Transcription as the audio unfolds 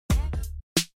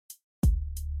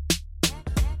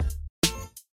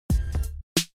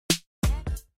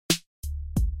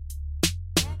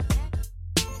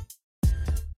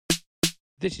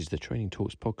This is the Training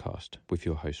Talks podcast with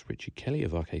your host Richard Kelly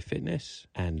of RK Fitness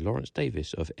and Lawrence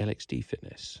Davis of LXD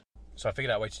Fitness. So I figured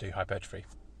out a way to do hypertrophy.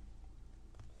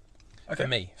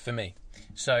 Okay. For me.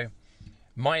 So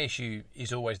my issue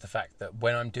is always the fact that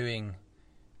when I'm doing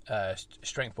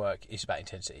strength work, it's about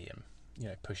intensity and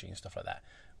pushing and stuff like that.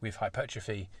 With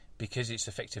hypertrophy, because it's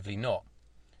effectively not,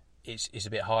 it's a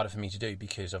bit harder for me to do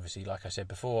because obviously, like I said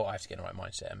before, I have to get in the right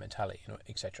mindset and mentality,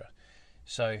 etc.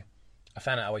 So I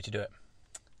found out a way to do it.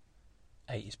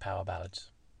 80s power ballads.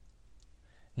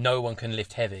 No one can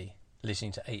lift heavy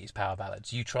listening to 80s power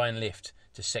ballads. You try and lift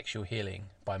to Sexual Healing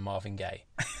by Marvin Gaye.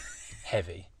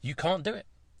 Heavy. You can't do it.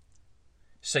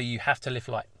 So you have to lift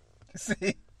light.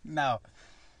 See, now,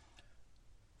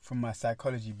 from my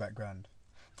psychology background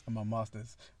and my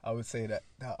masters, I would say that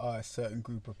there are a certain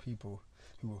group of people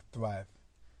who will thrive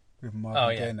with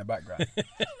Marvin Gaye in the background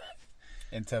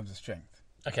in terms of strength.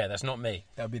 Okay, that's not me.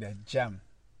 That'll be their jam.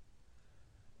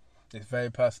 It's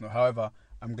very personal. However,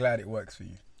 I'm glad it works for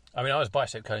you. I mean, I was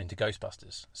bicep curling to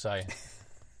Ghostbusters, so it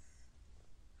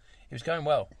was going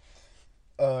well.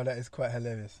 Oh, that is quite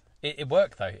hilarious. It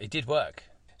worked, though. It did work.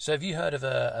 So have you heard of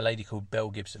a lady called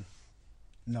Belle Gibson?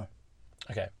 No.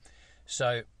 Okay.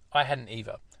 So I hadn't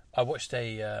either. I watched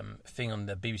a thing on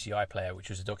the BBC iPlayer, which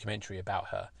was a documentary about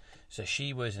her. So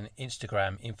she was an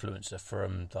Instagram influencer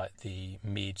from like the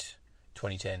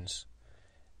mid-2010s.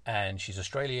 And she's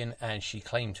Australian, and she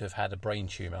claimed to have had a brain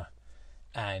tumour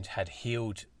and had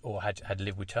healed or had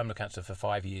lived with terminal cancer for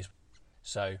 5 years.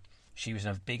 So she was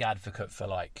a big advocate for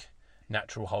like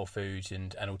natural whole foods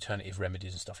and alternative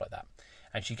remedies and stuff like that.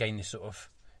 And she gained this sort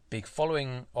of big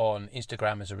following on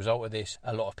Instagram as a result of this.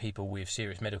 A lot of people with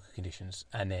serious medical conditions.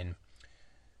 And then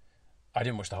I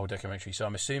didn't watch the whole documentary, so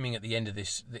I'm assuming at the end of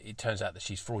this that it turns out that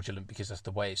she's fraudulent because that's the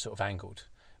way it's sort of angled.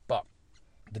 But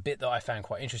the bit that I found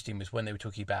quite interesting was when they were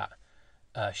talking about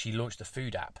she launched a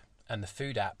food app, and the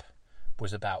food app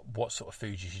was about what sort of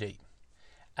foods you should eat.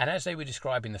 And as they were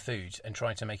describing the foods and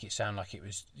trying to make it sound like it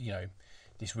was,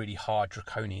 this really hard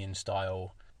draconian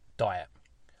style diet,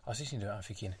 I was listening to it and I'm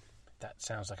thinking, that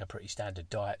sounds like a pretty standard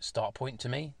diet start point to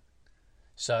me.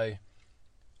 So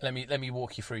let me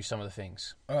walk you through some of the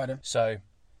things. All right, then. So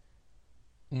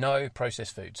no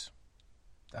processed foods.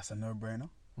 That's a no-brainer.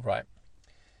 Right.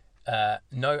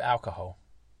 No alcohol,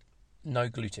 no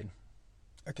gluten,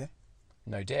 Okay.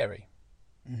 no dairy,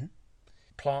 Mm-hmm.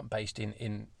 plant-based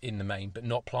in the main, but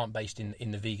not plant-based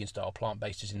in the vegan style.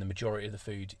 Plant-based as in the majority of the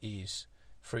food is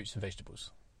fruits and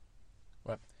vegetables,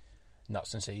 right?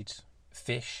 Nuts and seeds,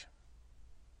 fish,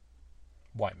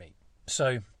 white meat.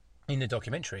 So in the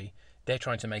documentary, they're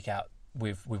trying to make out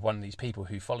with one of these people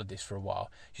who followed this for a while.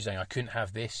 She's saying, I couldn't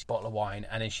have this bottle of wine,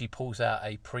 and then she pulls out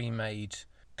a pre-made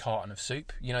carton of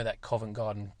soup, that Covent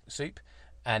Garden soup,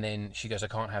 and then she goes, I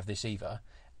can't have this either.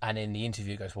 And then the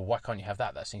interviewer goes, well, why can't you have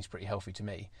that? That seems pretty healthy to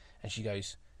me. And she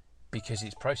goes, because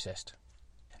it's processed.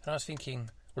 And I was thinking,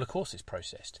 well, of course it's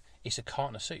processed. It's a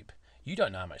carton of soup. You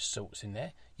don't know how much salt's in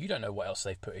there. You don't know what else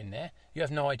they've put in there. You have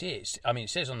no idea. It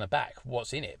says on the back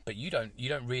what's in it, but you don't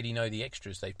really know the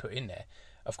extras they've put in there.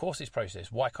 Of course it's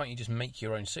processed. Why can't you just make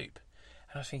your own soup?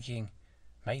 And I was thinking,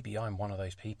 maybe I'm one of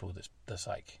those people that's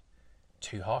like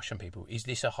too harsh on people. Is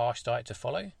this a harsh diet to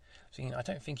follow? I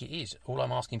don't think it is. All you're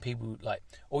asking people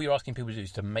to do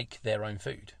is to make their own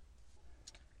food.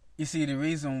 You see, the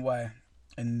reason why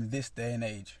in this day and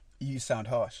age you sound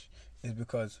harsh is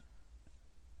because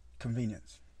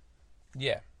convenience.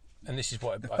 Yeah, and this is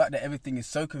what... The fact that everything is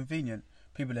so convenient,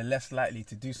 people are less likely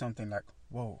to do something like,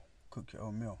 whoa, cook your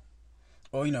own meal.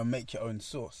 Or, make your own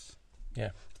sauce. Yeah.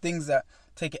 Things that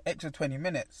take an extra 20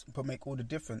 minutes but make all the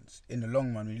difference in the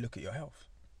long run when you look at your health.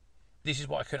 This is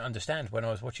what I couldn't understand when I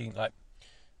was watching,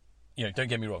 don't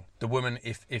get me wrong. The woman,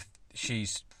 if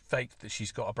she's faked that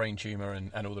she's got a brain tumour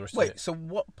and all the rest of it. Wait, so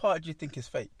what part do you think is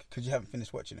fake? Because you haven't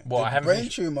finished watching it. Well, I haven't brain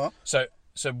tumour...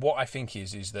 So what I think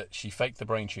is that she faked the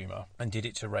brain tumour and did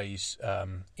it to raise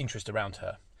interest around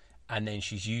her. And then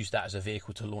she's used that as a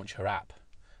vehicle to launch her app,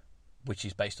 which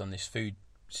is based on this food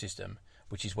system,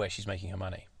 which is where she's making her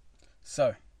money.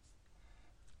 So,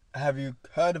 have you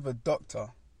heard of a doctor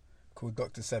called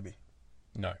Dr. Sebi?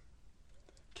 No.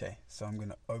 Okay, so I'm going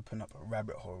to open up a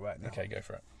rabbit hole right now. Okay, go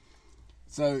for it.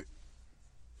 So,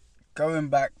 going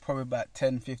back probably about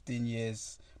 10, 15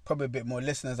 years, probably a bit more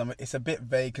listeners. It's a bit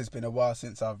vague. It's been a while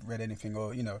since I've read anything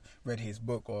or, read his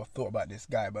book or thought about this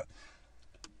guy. But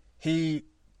he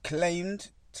claimed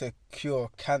to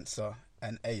cure cancer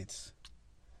and AIDS.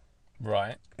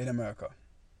 Right. In America.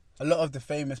 A lot of the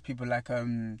famous people like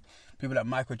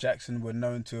Michael Jackson were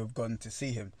known to have gone to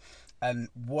see him. And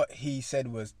what he said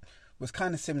was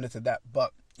kind of similar to that,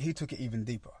 but he took it even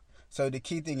deeper. So the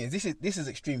key thing is this is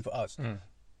extreme for us.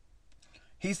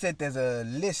 He said there's a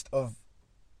list of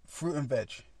fruit and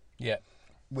veg. Yeah.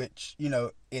 Which, you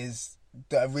know, is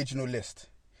the original list.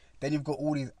 Then you've got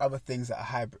all these other things that are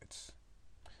hybrids.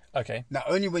 Okay. Now,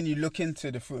 only when you look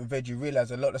into the fruit and veg, you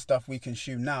realise a lot of stuff we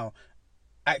consume now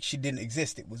actually didn't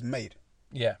exist. It was made.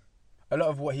 Yeah. A lot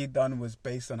of what he'd done was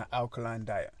based on an alkaline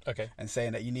diet. Okay. And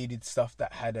saying that you needed stuff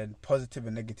that had a positive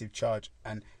and negative charge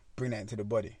and bring that into the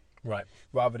body. Right.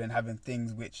 Rather than having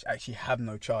things which actually have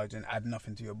no charge and add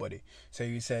nothing to your body. So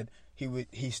he said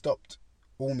he stopped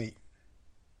all meat.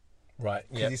 Right.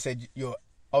 Because he said you're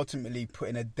ultimately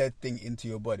putting a dead thing into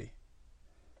your body.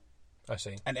 I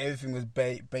see. And everything was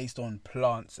based on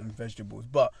plants and vegetables,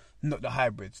 but not the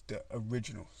hybrids, the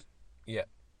originals. Yeah.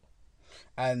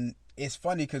 And it's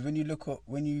funny because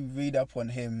when you read up on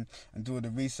him and do all the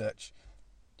research,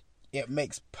 it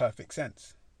makes perfect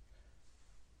sense.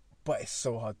 But it's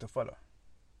so hard to follow.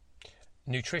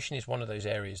 Nutrition is one of those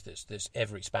areas that's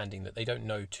ever expanding that they don't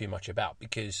know too much about,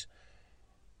 because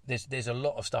there's a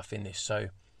lot of stuff in this. So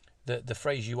the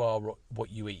phrase "you are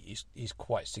what you eat" is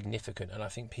quite significant, and I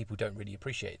think people don't really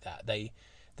appreciate that. They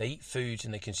eat foods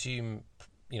and they consume,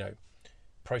 you know,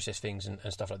 processed things and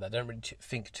stuff like that. They don't really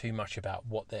think too much about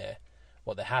what they're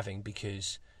having,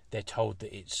 because they're told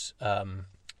that it's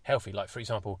healthy. Like, for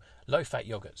example, low-fat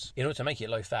yogurts. In order to make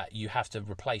it low-fat, you have to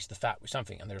replace the fat with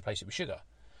something, and they replace it with sugar.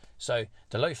 So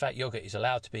the low-fat yogurt is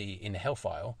allowed to be in the health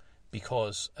file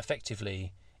because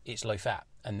effectively it's low-fat,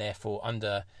 and therefore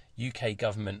under UK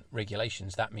government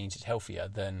regulations that means it's healthier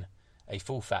than a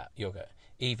full-fat yogurt,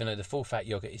 even though the full-fat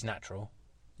yogurt is natural.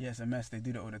 Yeah, it's a mess. They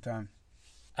do that all the time.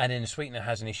 And then the sweetener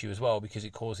has an issue as well, because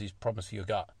it causes problems for your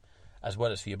gut as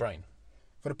well as for your brain.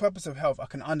 For the purpose of health, I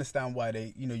can understand why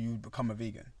you would become a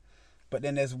vegan. But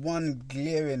then there's one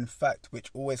glaring fact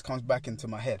which always comes back into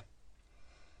my head.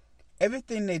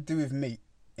 Everything they do with meat,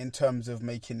 in terms of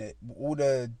making it, all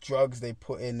the drugs they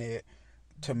put in it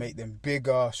to make them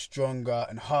bigger, stronger,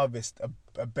 and harvest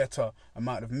a better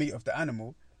amount of meat of the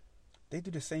animal, they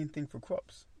do the same thing for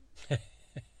crops.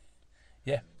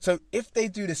 Yeah. So if they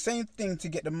do the same thing to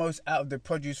get the most out of the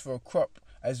produce for a crop,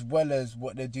 as well as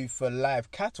what they do for live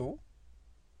cattle,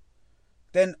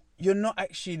 then you're not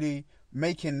actually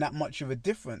making that much of a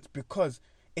difference, because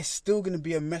it's still going to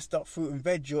be a messed up fruit and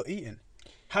veg you're eating.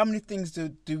 How many things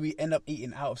do we end up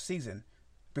eating out of season?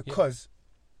 Because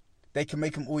they can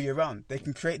make them all year round. They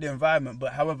can create the environment,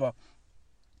 but however,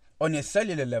 on your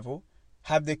cellular level,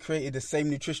 have they created the same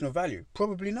nutritional value?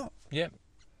 Probably not. Yeah.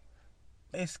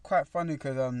 It's quite funny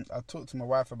because I talk to my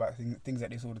wife about things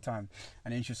like this all the time,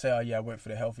 and then she'll say, "Oh yeah, I went for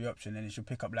the healthy option," and then she'll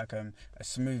pick up like a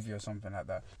smoothie or something like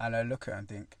that, and I look at her and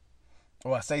think,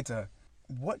 or I say to her,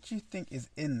 "What do you think is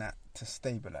in that to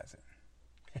stabilize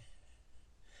it?"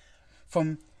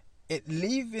 From it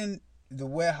leaving the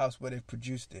warehouse where they've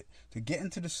produced it to get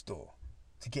into the store,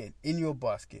 to get in your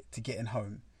basket, to getting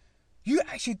home, you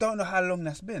actually don't know how long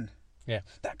that's been. Yeah.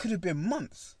 That could have been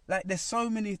months. Like, there's so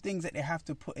many things that they have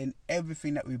to put in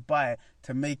everything that we buy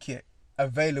to make it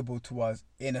available to us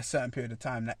in a certain period of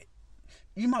time. That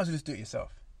you might as well just do it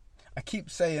yourself. I keep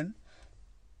saying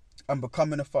I'm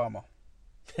becoming a farmer.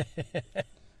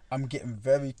 I'm getting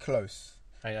very close.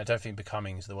 I don't think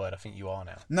becoming is the word. I think you are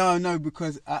now. No,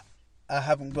 because I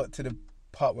haven't got to the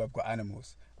part where I've got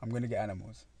animals. I'm going to get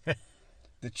animals.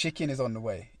 The chicken is on the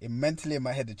way. Mentally in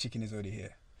my head, the chicken is already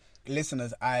here.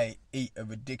 Listeners, I eat a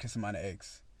ridiculous amount of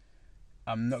eggs.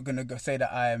 I'm not going to say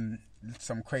that I'm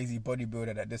some crazy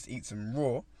bodybuilder that just eats them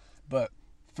raw. But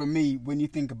for me, when you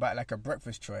think about like a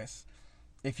breakfast choice,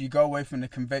 if you go away from the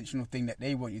conventional thing that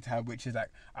they want you to have, which is like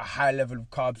a high level of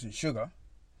carbs and sugar,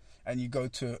 and you go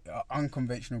to an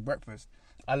unconventional breakfast,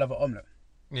 I love an omelette.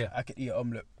 Yeah. I could eat an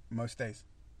omelette most days.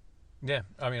 Yeah.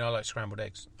 I mean, I like scrambled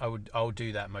eggs. I would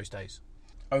do that most days.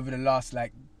 Over the last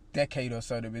decade or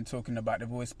so,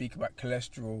 they've always speak about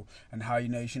cholesterol and how, you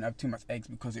shouldn't have too much eggs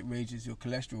because it raises your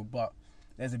cholesterol. But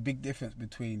there's a big difference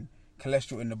between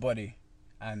cholesterol in the body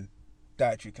and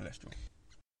dietary cholesterol.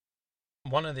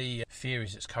 One of the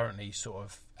theories that's currently sort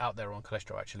of out there on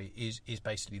cholesterol actually is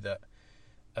basically that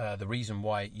the reason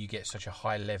why you get such a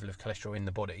high level of cholesterol in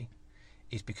the body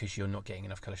is because you're not getting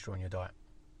enough cholesterol in your diet.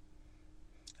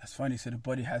 That's funny. So the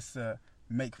body has to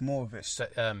make more of it. So,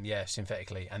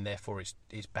 synthetically, and therefore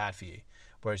it's bad for you.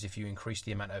 Whereas if you increase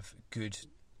the amount of good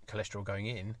cholesterol going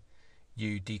in,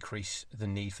 you decrease the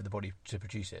need for the body to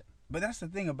produce it. But that's the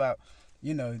thing about,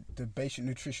 the basic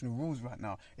nutritional rules right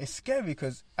now. It's scary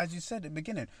because, as you said at the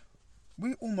beginning,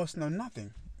 we almost know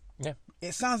nothing. Yeah.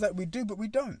 It sounds like we do, but we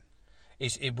don't.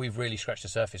 We've really scratched the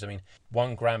surface. I mean,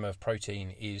 1 gram of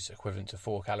protein is equivalent to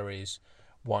 4 calories.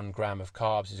 1 gram of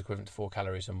carbs is equivalent to 4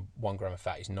 calories and 1 gram of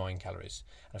fat is 9 calories.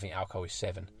 And I think alcohol is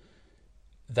 7.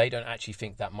 They don't actually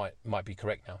think that might be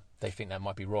correct now. They think that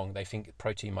might be wrong. They think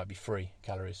protein might be 3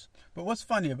 calories. But what's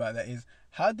funny about that is,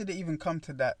 how did it even come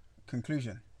to that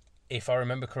conclusion? If I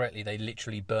remember correctly, they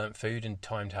literally burnt food and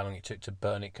timed how long it took to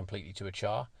burn it completely to a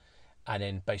char. And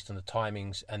then based on the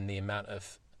timings and the amount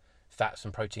of fats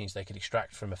and proteins they could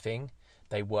extract from a thing,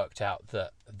 they worked out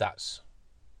that that's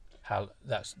how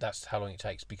long it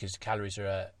takes, because calories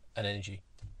are an energy.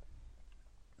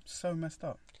 So messed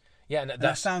up. Yeah, and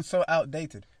that sounds so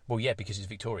outdated. Well, yeah, because it's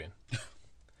Victorian.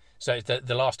 So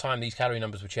the last time these calorie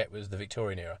numbers were checked was the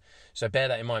Victorian era. So bear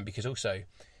that in mind, because also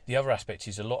the other aspect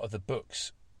is a lot of the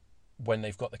books, when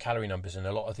they've got the calorie numbers, and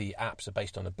a lot of the apps are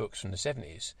based on the books from the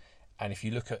 70s. And if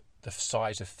you look at the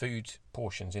size of food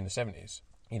portions in the 70s,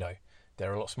 you know,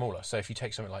 they're a lot smaller. So if you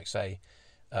take something like, say,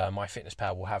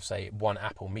 MyFitnessPal will have, say, 1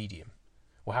 apple medium.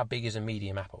 Well, how big is a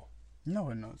medium apple? No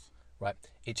one knows. Right.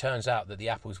 It turns out that the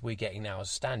apples we're getting now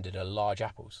as standard are large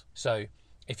apples. So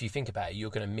if you think about it, you're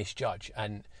going to misjudge.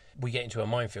 And we get into a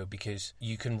minefield, because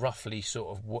you can roughly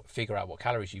sort of figure out what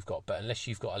calories you've got, but unless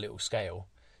you've got a little scale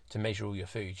to measure all your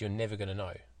foods, you're never going to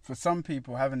know. For some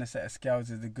people, having a set of scales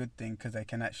is a good thing, because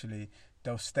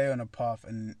they'll stay on a path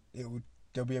and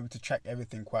they'll be able to track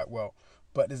everything quite well.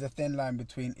 But there's a thin line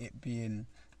between it being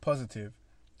positive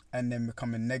and then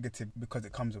becoming negative, because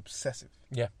it becomes obsessive.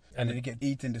 Yeah. And then you get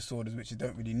eating disorders, which you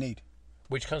don't really need.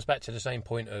 Which comes back to the same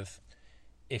point of,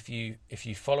 if you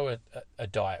follow a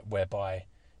diet whereby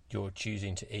you're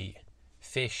choosing to eat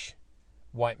fish,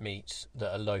 white meats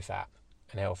that are low fat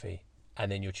and healthy,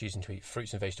 and then you're choosing to eat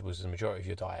fruits and vegetables as a majority of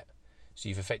your diet. So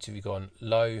you've effectively gone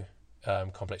low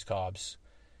complex carbs,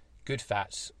 good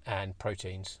fats and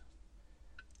proteins.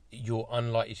 You're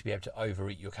unlikely to be able to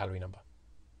overeat your calorie number.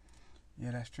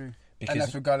 Yeah, that's true. Because, and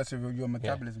that's regardless of your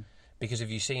metabolism. Yeah, because have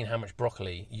you seen how much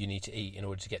broccoli you need to eat in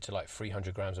order to get to like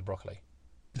 300 grams of broccoli?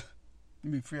 You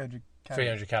mean 300 calories?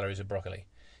 300 calories of broccoli.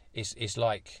 It's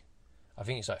like, I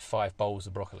think it's like 5 bowls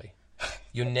of broccoli.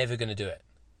 You're never going to do it.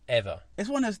 Ever. It's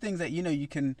one of those things that,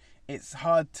 it's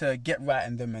hard to get right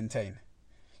and then maintain.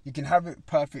 You can have it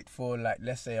perfect for, like,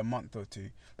 let's say a month or two,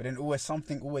 but then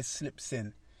something always slips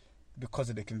in because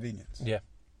of the convenience. Yeah.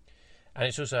 And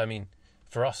it's also, I mean,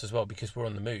 for us as well, because we're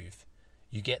on the move,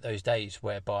 you get those days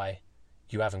whereby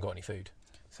you haven't got any food.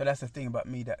 So that's the thing about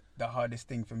me, that the hardest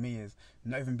thing for me is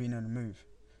not even being on the move.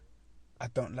 I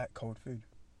don't like cold food.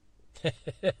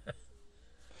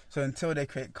 So until they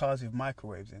create cars with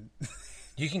microwaves in...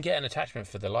 You can get an attachment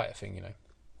for the lighter thing, you know.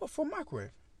 What, for a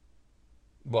microwave?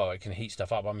 Well, it can heat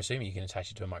stuff up. I'm assuming you can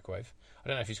attach it to a microwave. I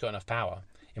don't know if it's got enough power.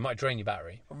 It might drain your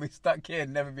battery. I'll be stuck here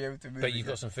and never be able to move. But you've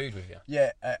got some food with you.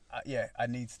 Yeah, I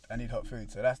need hot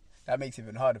food. So that makes it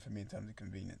even harder for me in terms of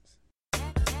convenience.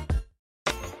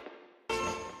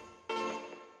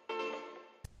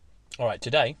 All right,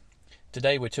 today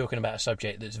we're talking about a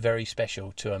subject that's very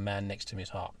special to a man next to his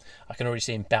heart. I can already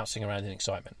see him bouncing around in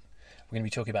excitement. We're going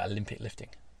to be talking about Olympic lifting.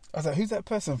 I was like, who's that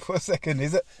person for a second?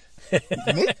 Is it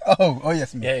me? Oh,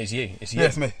 yes, me. Yeah, it's you. It's you.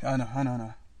 Yes, me. I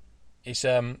know. It's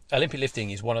Olympic lifting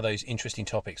is one of those interesting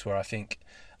topics where I think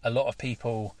a lot of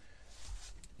people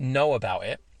know about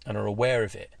it and are aware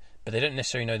of it, but they don't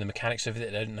necessarily know the mechanics of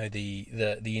it. They don't know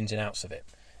the ins and outs of it.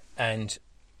 And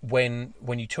when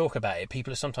you talk about it,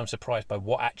 people are sometimes surprised by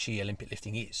what actually Olympic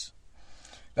lifting is.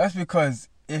 That's because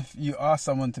if you ask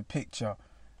someone to picture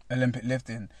Olympic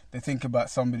lifting, they think about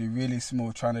somebody really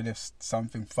small trying to lift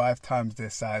something 5 times their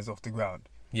size off the ground.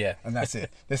 Yeah. And that's it.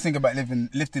 They think about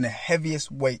lifting the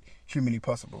heaviest weight humanly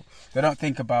possible. They don't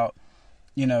think about,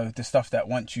 the stuff that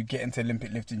once you get into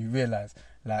Olympic lifting, you realise,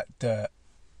 like the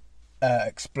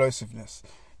explosiveness,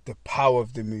 the power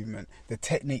of the movement, the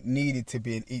technique needed to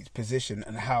be in each position,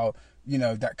 and how,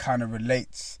 that kind of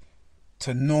relates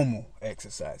to normal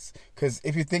exercise. Because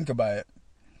if you think about it,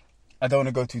 I don't want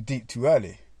to go too deep too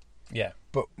early. Yeah.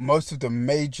 But most of the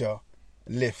major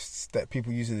lifts that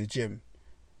people use in the gym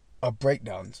are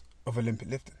breakdowns of Olympic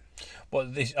lifting. Well,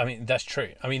 that's true.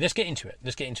 Let's get into it.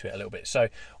 A little bit. So,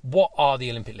 what are the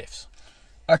Olympic lifts?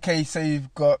 Okay, so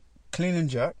you've got clean and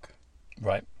jerk.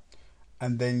 Right.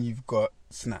 And then you've got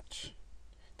snatch.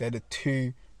 They're the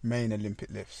 2 main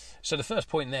Olympic lifts. So the first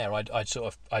point there I'd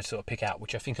sort of pick out,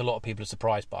 which I think a lot of people are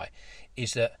surprised by,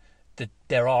 is that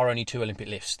there are only 2 Olympic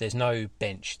lifts. There's no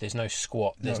bench, there's no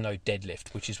squat, there's no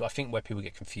deadlift, which is, I think, where people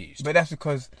get confused. But that's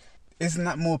because, isn't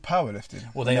that more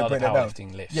powerlifting? Well, they are the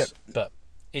powerlifting lifts. Yep. But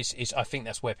it's I think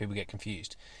that's where people get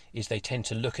confused, is they tend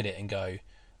to look at it and go,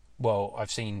 well,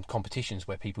 I've seen competitions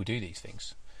where people do these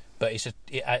things. But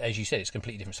as you said, it's a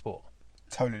completely different sport.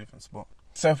 Totally different sport.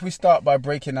 So if we start by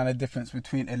breaking down the difference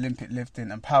between Olympic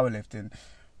lifting and powerlifting,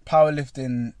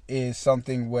 powerlifting is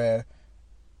something where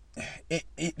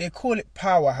they call it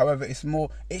power. However,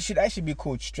 it should actually be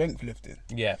called strength lifting.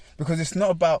 Yeah. Because it's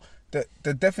not about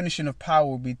the definition of power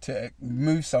would be to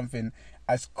move something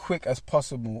as quick as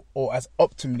possible or as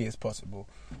optimally as possible.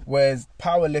 Whereas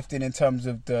powerlifting in terms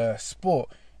of the sport,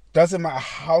 doesn't matter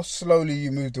how slowly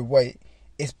you move the weight,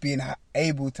 it's being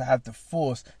able to have the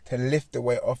force to lift the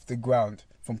weight off the ground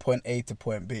from point A to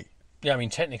point B. Yeah, I mean,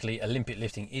 technically, Olympic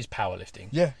lifting is powerlifting.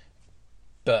 Yeah.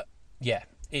 But, yeah,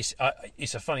 it's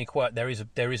a funny quirk. There is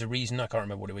a reason, I can't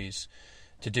remember what it is,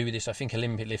 to do with this. I think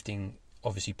Olympic lifting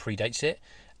obviously predates it,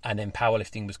 and then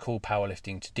powerlifting was called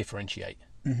powerlifting to differentiate.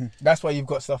 Mm-hmm. That's why you've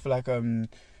got stuff like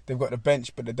they've got the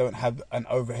bench, but they don't have an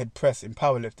overhead press in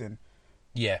powerlifting.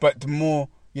 Yeah. But the more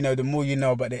you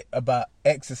know about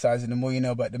exercise, and the more you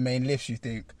know about the main lifts, you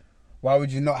think, why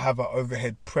would you not have an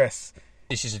overhead press?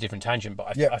 This is a different tangent,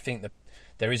 but I think that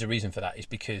there is a reason for that. Is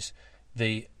because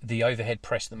the overhead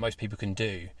press that most people can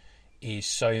do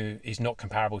is not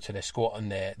comparable to their squat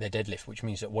and their deadlift, which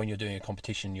means that when you're doing a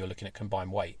competition, you're looking at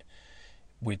combined weight.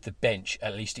 With the bench,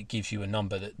 at least it gives you a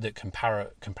number that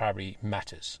comparably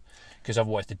matters, because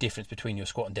otherwise the difference between your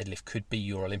squat and deadlift could be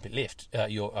your Olympic lift,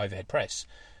 your overhead press,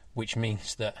 which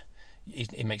means that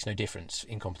it makes no difference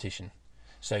in competition.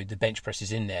 So the bench press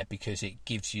is in there because it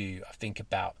gives you, I think,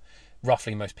 about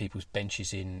roughly most people's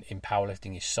benches in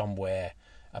powerlifting is somewhere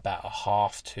about a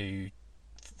half to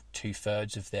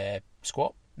 2/3 of their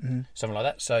squat, something like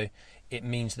that. So it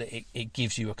means that it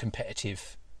gives you a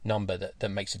competitive number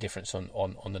that makes a difference on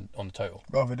the total,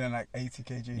 rather than like 80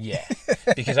 kg. Yeah,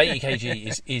 because 80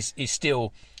 kg is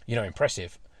still,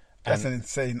 impressive. That's an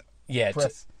insane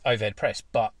press. Overhead press,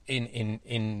 but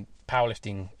in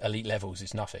powerlifting elite levels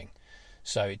it's nothing,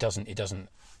 so it doesn't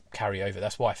carry over.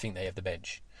 That's why I think they have the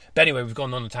bench. But anyway, we've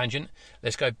gone on a tangent.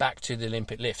 Let's go back to the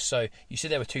Olympic lift. So you said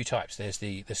there were two types. There's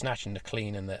the snatch and the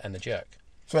clean and the jerk.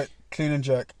 So clean and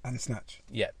jerk and snatch.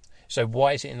 Yeah. So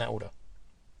why is it in that order?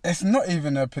 It's not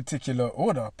even a particular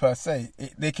order per se.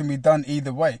 They can be done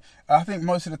either way. I think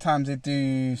most of the times they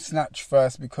do snatch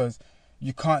first because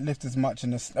you can't lift as much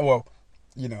in the...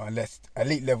 unless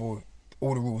elite level,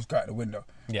 all the rules go out the window.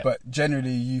 Yeah. But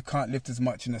generally, you can't lift as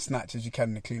much in the snatch as you can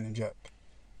in the clean and jerk.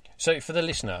 So for the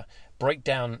listener, break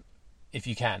down, if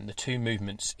you can, the two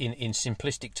movements in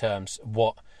simplistic terms,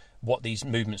 what these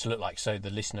movements look like, so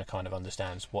the listener kind of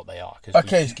understands what they are. Because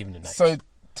we've just given the names. So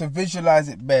to visualize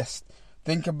it best,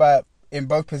 think about in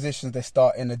both positions, they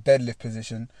start in a deadlift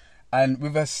position. And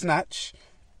with a snatch,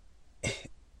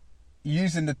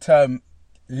 using the term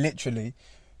literally,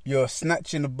 you're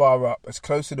snatching the bar up as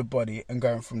close to the body and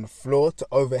going from the floor to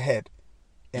overhead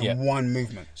in one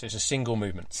movement. So it's a single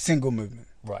movement. Single movement.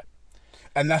 Right.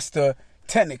 And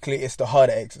technically it's the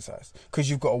harder exercise because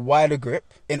you've got a wider grip.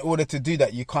 In order to do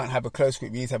that, you can't have a close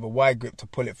grip. You need to have a wide grip to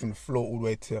pull it from the floor all the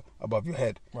way to above your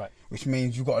head. Right. Which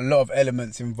means you've got a lot of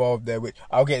elements involved there, which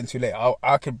I'll get into later.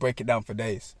 I could break it down for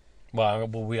days. Well,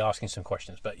 we'll be asking some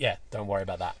questions, but yeah, don't worry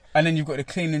about that. And then you've got the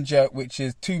clean and jerk, which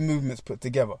is two movements put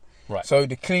together. Right. So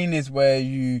the clean is where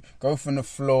you go from the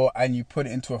floor and you put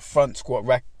it into a front squat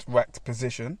racked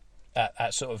position.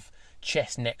 At sort of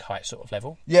chest, neck height sort of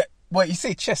level? Yeah. Well, you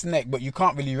say chest, neck, but you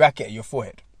can't really rack it at your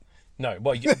forehead. No.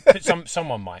 Well,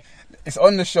 someone might. It's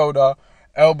on the shoulder,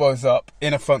 elbows up,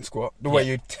 in a front squat, the way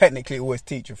you technically always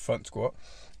teach a front squat.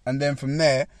 And then from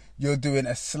there, you're doing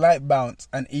a slight bounce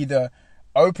and either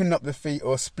opening up the feet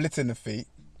or splitting the feet,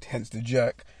 hence the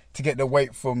jerk, to get the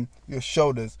weight from your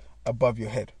shoulders above your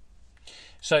head.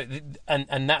 So,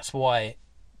 and that's why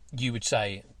you would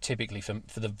say, typically for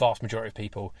the vast majority of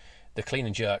people, the clean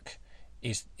and jerk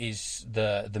is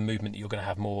the movement that you're going to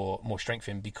have more strength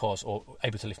in or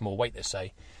able to lift more weight, let's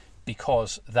say,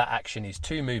 because that action is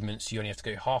two movements. You only have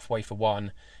to go halfway for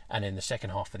one and then the second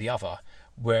half for the other.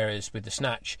 Whereas with the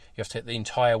snatch, you have to take the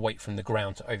entire weight from the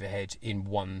ground to overhead in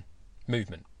one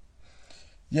movement.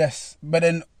 Yes, but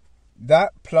then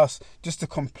that plus just the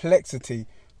complexity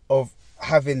of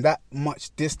having that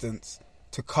much distance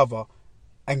to cover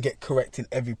and get correct in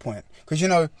every point. Because,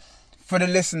 for the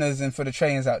listeners and for the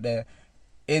trainers out there,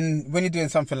 when you're doing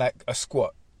something like a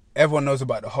squat, everyone knows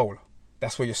about the hole.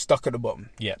 That's where you're stuck at the bottom.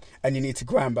 Yeah. And you need to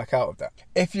grind back out of that.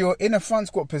 If you're in a front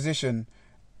squat position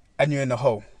and you're in the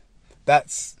hole,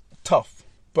 that's tough.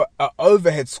 But an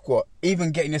overhead squat,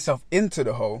 even getting yourself into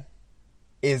the hole,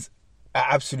 is an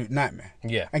absolute nightmare.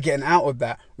 Yeah. And getting out of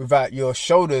that without your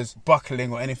shoulders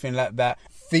buckling or anything like that,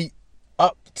 feet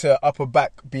up to upper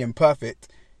back being perfect,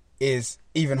 is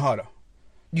even harder.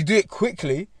 You do it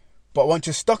quickly, but once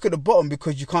you're stuck at the bottom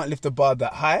because you can't lift the bar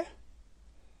that high,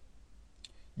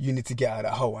 you need to get out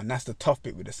of that hole, and that's the tough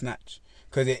bit with the snatch,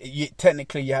 because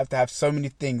technically you have to have so many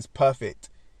things perfect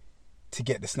to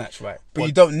get the snatch right, but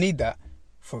you don't need that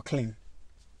for a clean.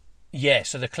 Yeah,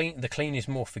 so the clean is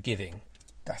more forgiving.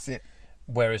 That's it.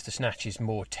 Whereas the snatch is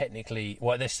more technically,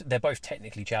 well, they're both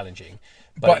technically challenging,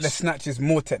 but the snatch is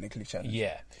more technically challenging.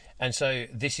 Yeah, and so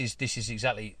this is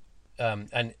exactly,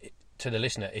 and to the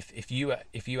listener, if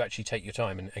you actually take your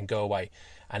time and go away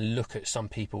and look at some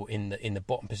people in the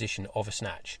bottom position of a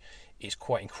snatch, it's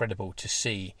quite incredible to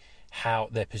see how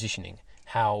they're positioning,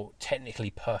 how technically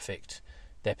perfect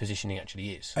their positioning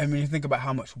actually is. I mean, you think about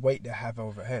how much weight they have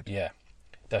overhead. Yeah,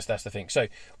 that's the thing. So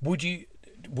would you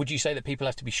say that people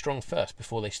have to be strong first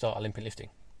before they start Olympic lifting?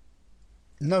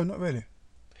 No, not really.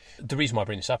 The reason why I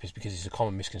bring this up is because it's a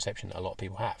common misconception that a lot of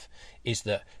people have, is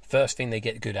that first thing they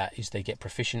get good at is they get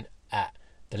proficient at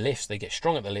the lifts, they get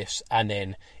strong at the lifts, and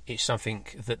then it's something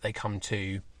that they come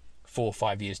to 4 or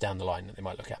 5 years down the line that they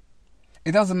might look at.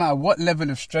 It doesn't matter what level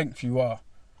of strength you are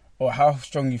or how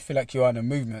strong you feel like you are in the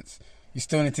movements, you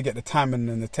still need to get the timing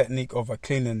and the technique of a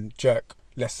clean and jerk,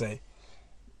 let's say.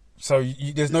 So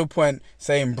there's no point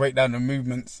saying break down the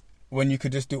movements when you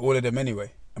could just do all of them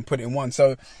anyway and put it in one.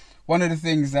 So one of the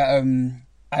things that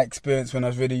I experienced when I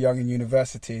was really young in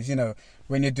university is,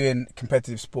 when you're doing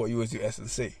competitive sport, you always do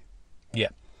S&C. Yeah.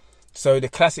 So the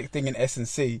classic thing in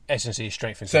S&C... S&C is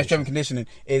strength and conditioning. So strength and conditioning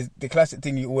is the classic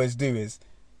thing you always do is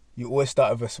you always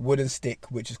start with a wooden stick,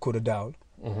 which is called a dowel,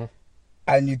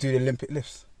 and you do the Olympic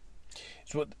lifts.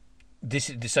 So this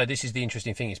is the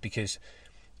interesting thing, is because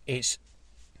it's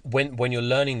when you're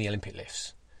learning the Olympic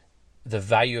lifts, the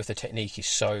value of the technique is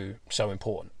so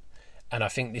important. And I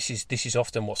think this is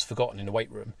often what's forgotten in the weight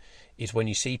room, is when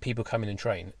you see people come in and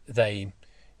train, they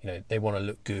want to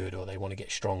look good, or they want to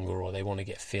get stronger, or they want to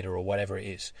get fitter, or whatever it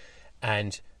is,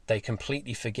 and they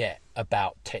completely forget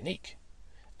about technique,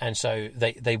 and so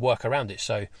they work around it.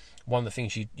 So one of the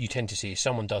things you tend to see is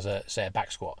someone does a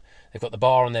back squat. They've got the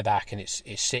bar on their back and it's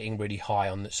sitting really high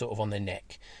on their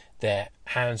neck. Their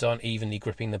hands aren't evenly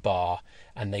gripping the bar,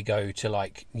 and they go to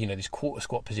this quarter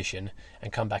squat position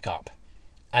and come back up,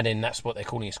 and then that's what they're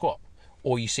calling a squat.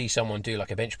 Or you see someone do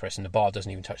like a bench press and the bar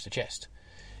doesn't even touch the chest.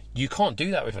 You can't do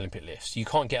that with Olympic lifts. You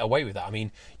can't get away with that. I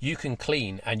mean, you can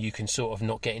clean and you can sort of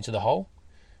not get into the hole,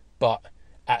 but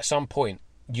at some point,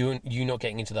 you not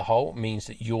getting into the hole means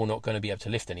that you're not going to be able to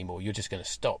lift anymore. You're just going to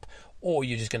stop, or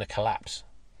you're just going to collapse.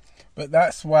 But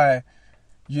that's why,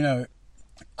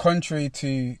 contrary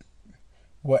to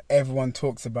what everyone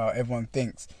talks about, everyone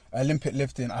thinks, Olympic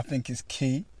lifting, I think, is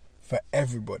key for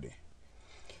everybody.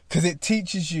 Because it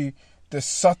teaches you the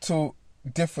subtle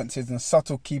differences and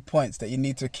subtle key points that you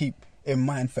need to keep in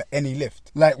mind for any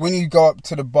lift. Like when you go up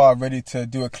to the bar ready to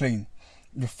do a clean,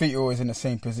 your feet are always in the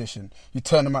same position. You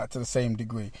turn them out to the same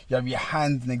degree. You have your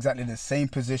hands in exactly the same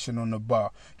position on the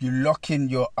bar. You lock in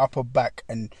your upper back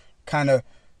and kind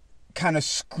of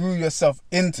screw yourself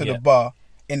into the bar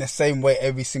in the same way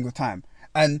every single time.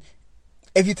 And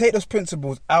if you take those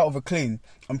principles out of a clean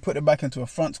and put it back into a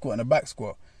front squat and a back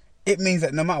squat, it means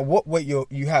that no matter what weight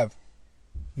you have,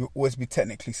 you'll always be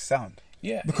technically sound.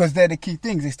 Yeah. Because they're the key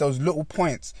things. It's those little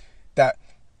points that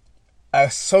are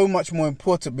so much more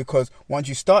important, because once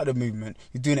you start the movement,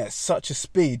 you're doing it at such a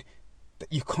speed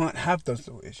that you can't have those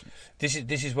little issues.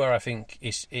 This is where I think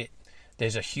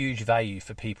there's a huge value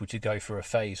for people to go for a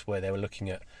phase where they were looking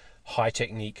at high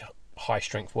technique, high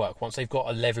strength work. Once they've got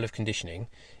a level of conditioning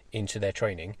into their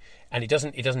training, and it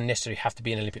doesn't necessarily have to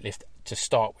be an Olympic lift to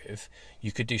start with.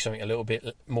 You could do something a little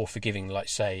bit more forgiving, like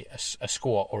say a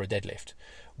squat or a deadlift,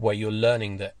 where you're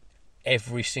learning that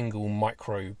every single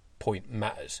micro point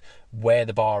matters. Where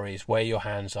the bar is, where your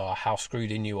hands are, how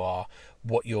screwed in you are,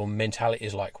 what your mentality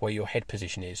is like, where your head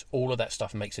position is, all of that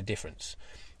stuff makes a difference.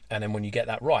 And then when you get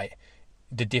that right,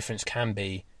 the difference can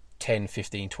be 10,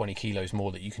 15, 20 kilos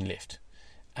more that you can lift.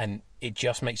 And it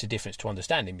just makes a difference to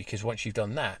understanding, because once you've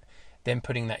done that, then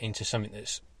putting that into something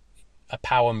that's a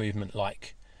power movement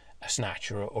like a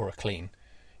snatch or a clean,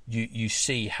 you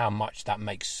see how much that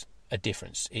makes a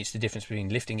difference. It's the difference between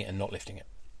lifting it and not lifting it.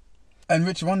 And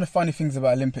Richard, one of the funny things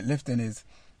about Olympic lifting is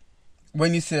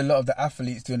when you see a lot of the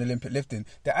athletes doing Olympic lifting,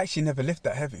 they actually never lift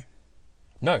that heavy.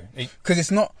 No. Because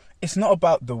it's not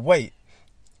about the weight.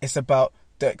 It's about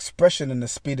the expression and the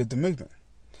speed of the movement.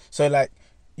 So like,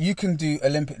 you can do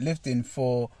Olympic lifting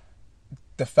for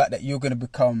the fact that you're going to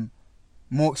become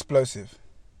more explosive.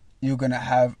 You're going to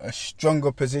have a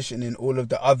stronger position in all of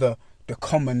the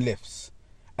common lifts.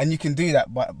 And you can do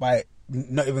that by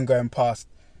not even going past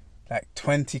like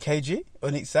 20 kg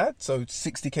on each side. So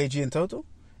 60 kg in total.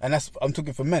 And I'm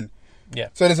talking for men. Yeah.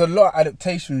 So there's a lot of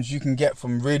adaptations you can get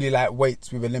from really light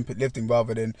weights with Olympic lifting,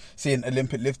 rather than seeing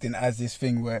Olympic lifting as this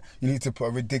thing where you need to put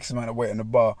a ridiculous amount of weight on the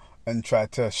bar and try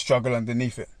to struggle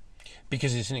underneath it.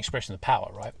 Because it's an expression of power,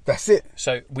 right? That's it.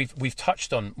 So we've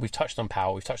touched on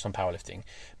power, we've touched on powerlifting,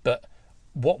 but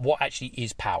what actually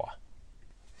is power?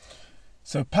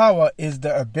 So power is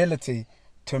the ability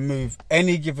to move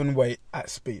any given weight at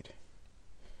speed.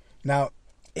 Now,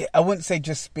 I wouldn't say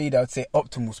just speed, I would say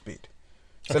optimal speed.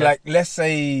 So Okay. like, let's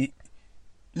say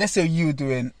you were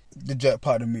doing the jerk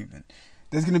part of the movement.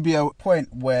 There's going to be a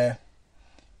point where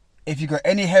if you go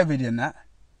any heavier than that,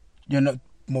 you're not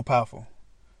more powerful.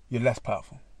 You're less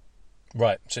powerful.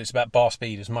 Right. So it's about bar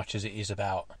speed as much as it is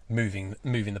about moving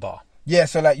the bar. Yeah,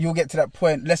 so like you'll get to that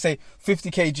point, let's say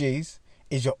 50 kgs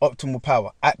is your optimal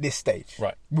power at this stage.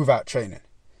 Right. Without training.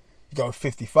 You go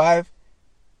 55,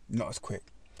 not as quick.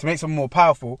 To make someone more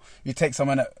powerful, you take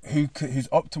someone whose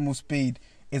optimal speed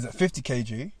is at 50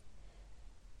 kg,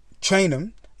 train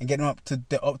them, and get them up to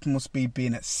the optimal speed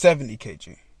being at 70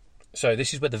 kg. So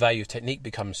this is where the value of technique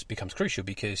becomes crucial,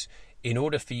 because in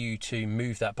order for you to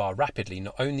move that bar rapidly,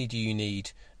 not only do you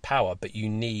need power, but you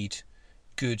need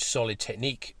good, solid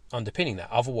technique underpinning that.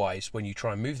 Otherwise, when you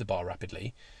try and move the bar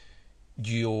rapidly,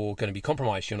 you're going to be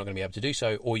compromised, you're not going to be able to do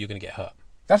so, or you're going to get hurt.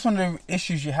 That's one of the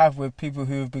issues you have with people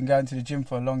who have been going to the gym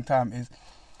for a long time, is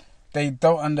they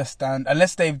don't understand,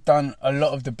 unless they've done a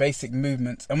lot of the basic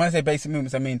movements. And when I say basic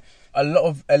movements, I mean a lot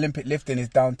of Olympic lifting is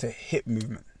down to hip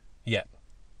movement. Yeah.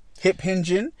 Hip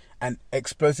hinging and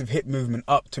explosive hip movement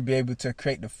up to be able to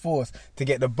create the force to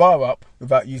get the bar up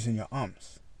without using your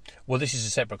arms. Well, this is a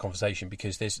separate conversation,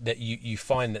 because you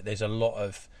find that there's a lot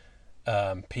of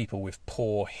people with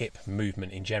poor hip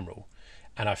movement in general,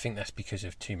 and I think that's because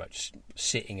of too much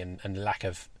sitting and lack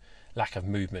of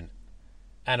movement.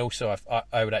 And also,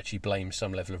 I would actually blame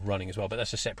some level of running as well, but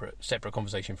that's a separate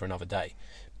conversation for another day.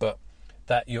 But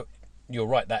that you're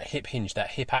right, that hip hinge,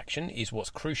 that hip action is what's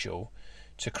crucial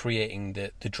to creating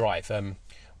the drive.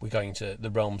 We're going into the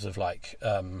realms of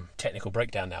technical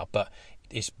breakdown now, but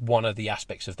it's one of the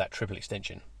aspects of that triple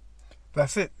extension.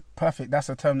 That's it. Perfect. That's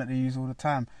a term that they use all the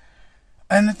time.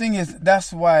 And the thing is,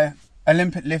 that's why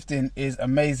Olympic lifting is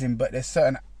amazing, but there's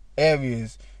certain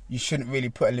areas you shouldn't really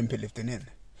put Olympic lifting in.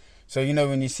 So, you know,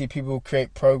 when you see people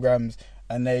create programs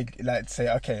and they like say,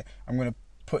 okay, I'm going to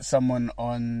put someone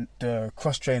on the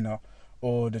cross trainer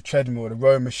or the treadmill or the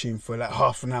rowing machine for like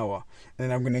half an hour, and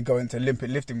then I'm going to go into Olympic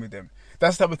lifting with them.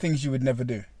 That's the type of things you would never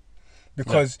do.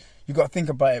 Because you got to think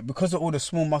about it, because of all the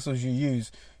small muscles you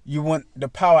use, you want the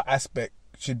power aspect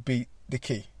should be the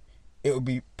key. It would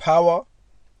be power,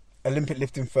 Olympic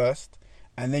lifting first,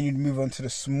 and then you'd move on to the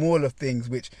smaller things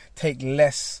which take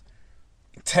less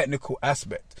technical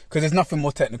aspect, because there's nothing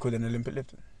more technical than Olympic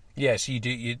lifting. Yeah, so you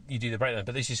do the breakdown,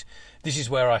 but this is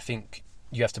where I think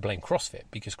you have to blame CrossFit,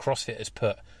 because CrossFit has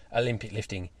put Olympic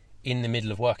lifting in the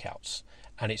middle of workouts,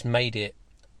 and it's made it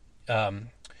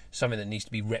something that needs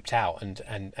to be ripped out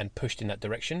and pushed in that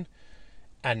direction.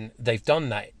 And they've done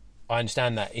that, I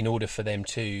understand that, in order for them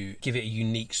to give it a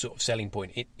unique sort of selling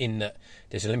point in that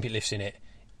there's Olympic lifts in it.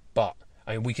 But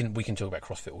I mean, we can talk about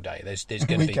CrossFit all day. There's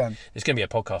going to be a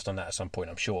podcast on that at some point,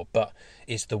 I'm sure. But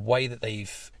it's the way that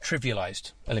they've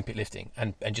trivialized Olympic lifting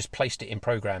and just placed it in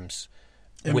programs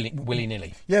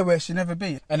willy-nilly. Yeah, where it should never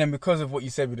be. And then because of what you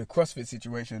said with the CrossFit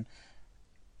situation,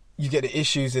 you get the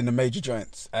issues in the major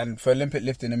joints. And for Olympic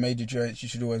lifting, the major joints, you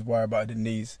should always worry about the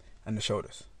knees and the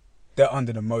shoulders. They're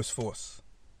under the most force.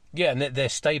 Yeah, and they're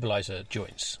stabilizer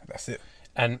joints. That's it.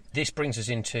 And this brings us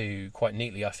into, quite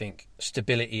neatly, I think,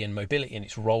 stability and mobility and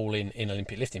its role in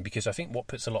Olympic lifting, because I think what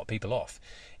puts a lot of people off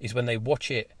is when they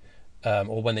watch it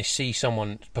or when they see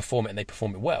someone perform it and they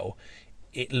perform it well,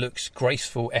 it looks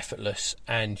graceful, effortless,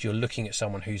 and you're looking at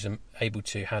someone who's able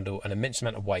to handle an immense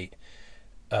amount of weight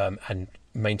and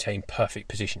maintain perfect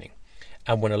positioning.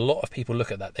 And when a lot of people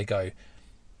look at that, they go,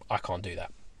 I can't do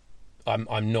that.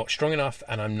 I'm not strong enough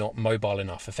and I'm not mobile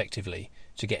enough effectively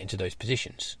to get into those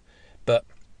positions. But,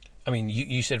 I mean,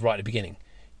 you said right at the beginning,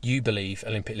 you believe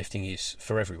Olympic lifting is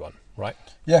for everyone, right?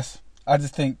 Yes. I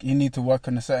just think you need to work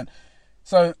on a certain...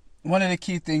 So, one of the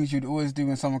key things you'd always do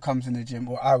when someone comes in the gym,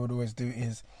 or I would always do,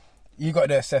 is you got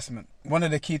the assessment. One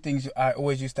of the key things I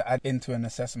always used to add into an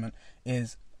assessment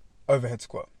is overhead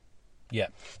squat. Yeah.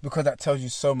 Because that tells you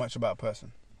so much about a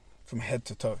person, from head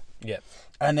to toe. Yeah.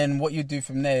 And then what you do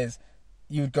from there is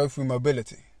you would go through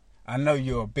mobility. I know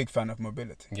you're a big fan of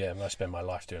mobility. Yeah, I spend my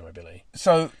life doing mobility.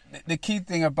 So the key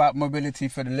thing about mobility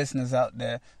for the listeners out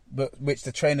there, but which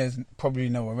the trainers probably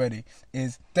know already,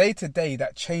 is day to day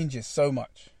that changes so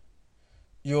much.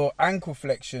 Your ankle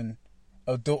flexion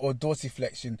or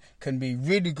dorsiflexion can be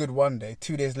really good one day,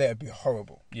 2 days later be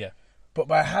horrible. Yeah. But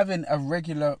by having a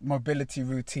regular mobility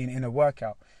routine in a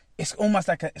workout, it's almost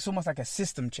like a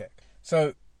system check.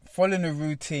 So following a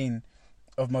routine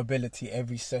of mobility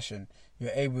every session,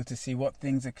 you're able to see what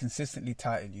things are consistently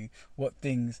tightening you, what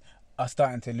things are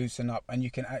starting to loosen up, and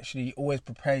you can actually always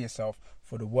prepare yourself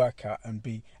for the workout and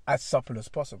be as supple as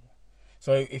possible.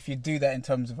 So if you do that in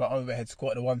terms of an overhead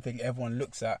squat, the one thing everyone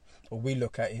looks at, or we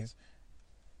look at, is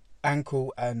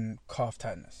ankle and calf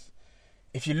tightness.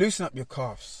 If you loosen up your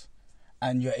calves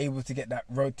and you're able to get that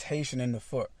rotation in the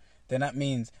foot, then that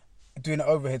means doing an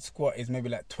overhead squat is maybe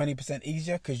like 20%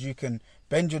 easier, because you can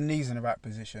bend your knees in the right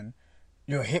position,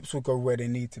 your hips will go where they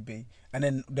need to be, and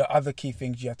then the other key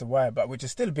things you have to worry about, which are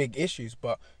still big issues,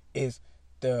 but is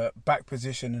the back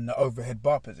position and the overhead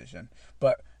bar position.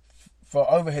 But for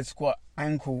overhead squat,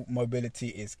 ankle mobility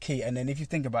is key. And then if you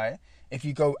think about it, if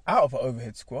you go out of an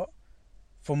overhead squat,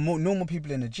 for normal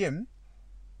people in the gym,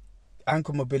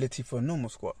 ankle mobility for a normal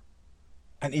squat,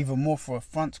 and even more for a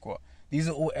front squat. These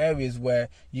are all areas where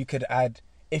you could add,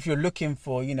 if you're looking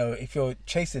for, if you're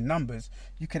chasing numbers,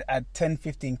 you could add 10,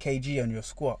 15 kg on your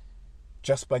squat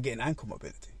just by getting ankle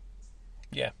mobility.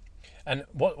 Yeah. And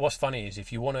what's funny is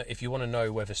if you want to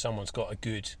know whether someone's got a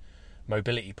good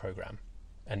mobility program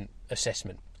and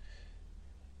assessment,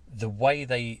 the way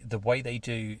they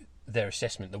do their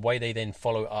assessment, the way they then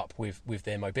follow it up with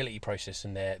their mobility process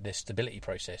and their stability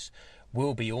process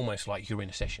will be almost like you're in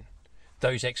a session.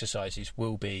 Those exercises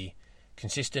will be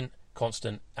consistent,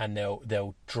 constant, and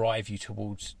they'll drive you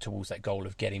towards that goal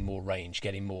of getting more range,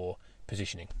 getting more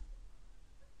positioning.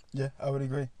 Yeah, I would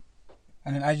agree.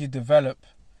 And then as you develop,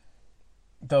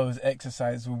 those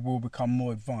exercises will become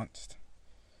more advanced.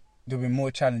 They'll be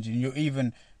more challenging.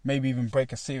 You'll maybe even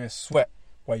break a serious sweat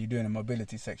while you're doing a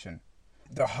mobility section.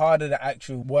 The harder the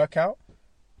actual workout,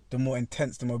 the more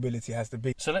intense the mobility has to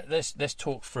be. So let's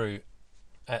talk through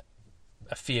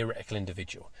a theoretical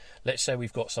individual. Let's say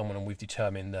we've got someone and we've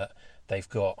determined that they've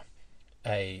got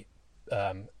a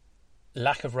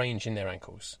lack of range in their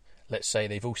ankles. Let's say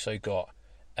they've also got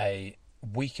a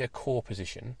weaker core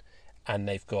position, and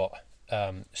they've got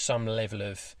some level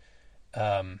of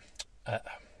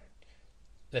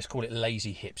let's call it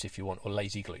lazy hips if you want, or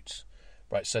lazy glutes.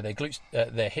 Right, so their glutes,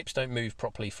 their hips don't move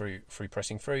properly through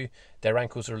pressing through. Their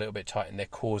ankles are a little bit tight, and their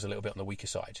core's a little bit on the weaker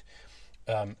side.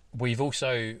 We've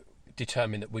also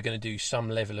determined that we're going to do some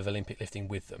level of Olympic lifting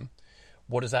with them.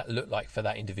 What does that look like for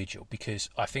that individual? Because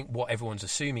I think what everyone's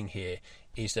assuming here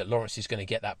is that Lawrence is going to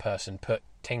get that person, put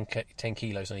 10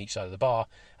 kilos on each side of the bar,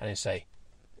 and then say,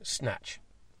 snatch.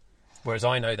 Whereas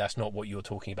I know that's not what you're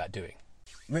talking about doing.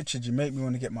 Richard, you make me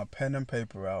want to get my pen and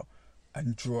paper out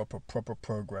and draw up a proper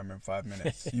program in 5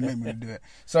 minutes. You make me want to do it.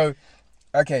 So,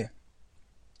 okay,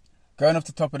 going off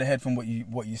the top of the head from what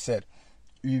you said,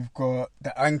 you've got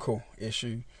the ankle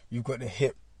issue, you've got the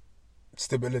hip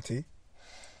stability,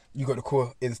 you've got the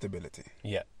core instability.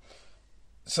 Yeah.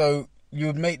 So you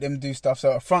would make them do stuff.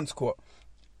 So a front squat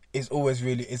is always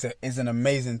is an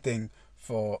amazing thing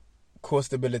for core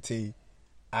stability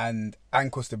and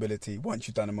ankle stability once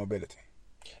you've done a mobility.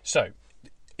 So,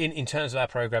 in terms of our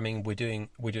programming, we're doing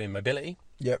mobility.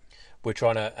 Yep. We're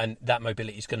trying to, and that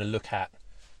mobility is going to look at,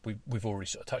 we've already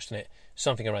sort of touched on it,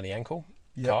 something around the ankle,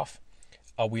 calf.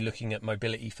 Are we looking at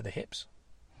mobility for the hips?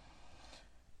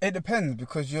 It depends,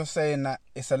 because you're saying that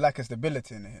it's a lack of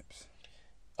stability in the hips.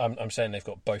 I'm saying they've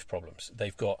got both problems.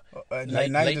 They've got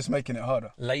now you're just making it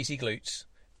harder. Lazy glutes,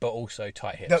 but also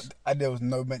tight hips. There was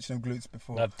no mention of glutes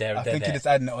before. No, I think you're just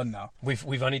adding it on now.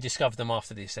 We've only discovered them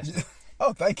after the assessment.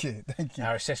 Oh, thank you.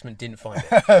 Our assessment didn't find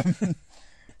it.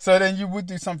 So then you would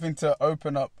do something to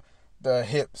open up the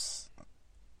hips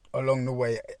along the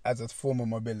way as a form of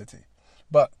mobility.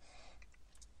 But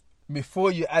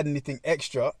before you add anything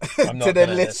extra to the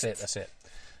list, that's it.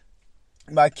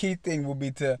 My key thing will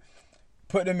be to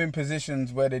put them in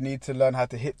positions where they need to learn how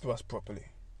to hip thrust properly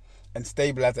and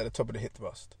stabilize at the top of the hip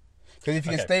thrust. Because if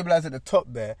you can stabilize at the top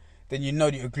there, then you know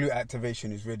that your glute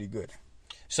activation is really good.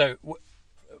 So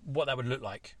what that would look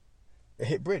like? A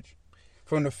hip bridge.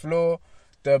 From the floor,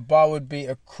 the bar would be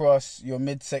across your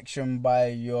midsection by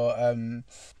your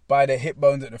by the hip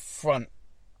bones at the front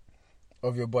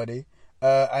of your body.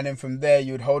 And then from there,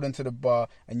 you would hold onto the bar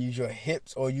and use your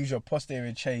hips or use your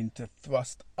posterior chain to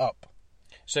thrust up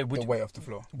the weight off the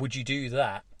floor. Would you do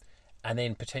that and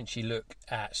then potentially look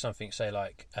at something, say,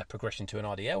 like a progression to an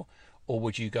RDL? Or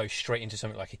would you go straight into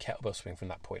something like a kettlebell swing from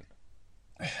that point?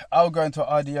 I'll go into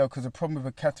an RDL, because the problem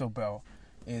with a kettlebell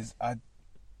is I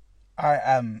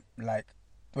am, like,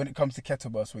 when it comes to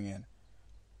kettlebell swinging,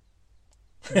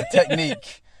 the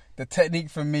The technique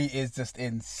for me is just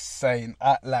insane.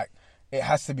 It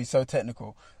has to be so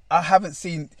technical. I haven't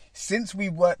seen, since we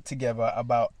worked together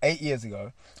about 8 years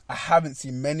ago, I haven't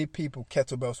seen many people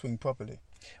kettlebell swing properly.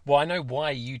 Well, I know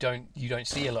why you don't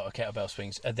see a lot of kettlebell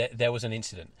swings. There was an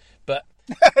incident, but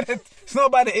it's not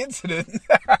about the incident,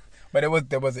 but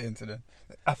there was an incident.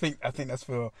 I think that's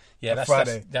for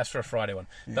Friday. That's for a Friday one.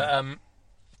 Yeah. But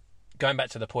going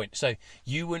back to the point, so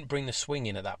you wouldn't bring the swing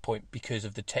in at that point because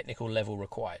of the technical level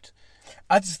required.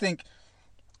 I just think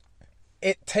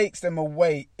it takes them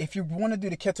away. If you want to do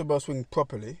the kettlebell swing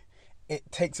properly,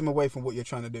 it takes them away from what you're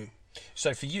trying to do.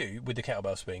 So for you, with the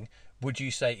kettlebell swing, would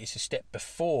you say it's a step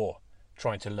before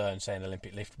trying to learn, say, an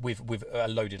Olympic lift with a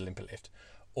loaded Olympic lift,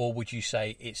 or would you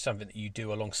say it's something that you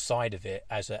do alongside of it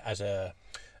as a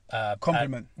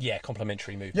complement?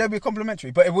 Complementary move. Yeah, it'd be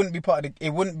complementary, but it wouldn't be part of the.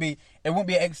 It wouldn't be an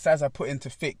exercise I put in to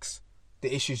fix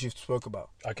the issues you spoke about.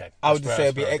 Okay, I would just say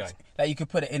it'd be like you could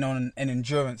put it in on an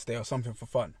endurance day or something for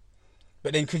fun.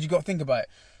 But then, because you got to think about it,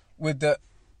 with the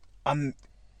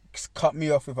cut me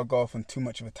off if I go off on too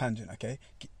much of a tangent, okay?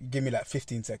 Give me like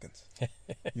 15 seconds.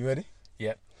 You ready?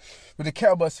 Yeah. With the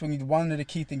kettlebell swing, one of the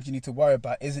key things you need to worry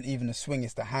about isn't even the swing,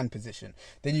 it's the hand position.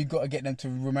 Then you've got to get them to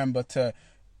remember to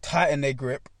tighten their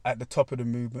grip at the top of the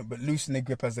movement, but loosen their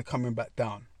grip as they're coming back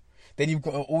down. Then you've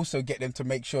got to also get them to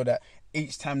make sure that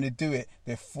each time they do it,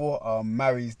 their forearm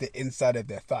marries the inside of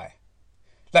their thigh.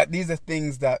 Like, these are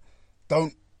things that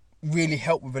don't really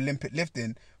help with Olympic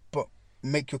lifting, but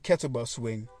make your kettlebell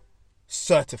swing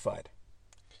certified.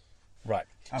 Right.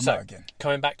 I'm out again.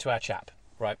 Coming back to our chap,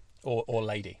 right, or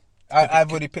lady. I've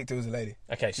already picked it as a lady.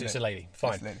 Okay, so it's a lady.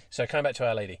 Fine. Lady. So coming back to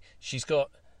our lady, she's got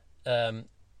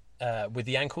with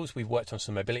the ankles, we've worked on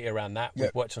some mobility around that.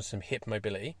 We've worked on some hip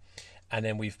mobility, and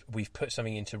then we've put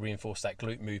something in to reinforce that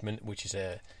glute movement, which is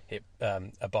a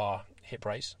bar hip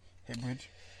raise, hip bridge.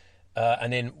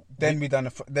 And then we done.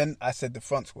 Then I said the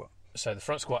front squat. So the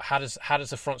front squat. How does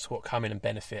the front squat come in and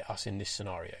benefit us in this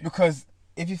scenario? Because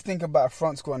if you think about a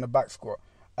front squat and a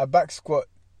back squat,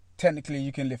 technically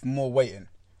you can lift more weight in.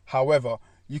 However,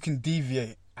 you can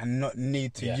deviate and not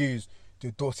need to use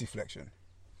the dorsiflexion.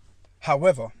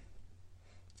 However,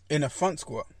 in a front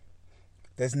squat,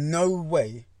 there's no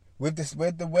way with this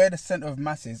where the center of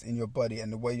mass is in your body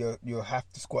and the way you have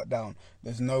to squat down.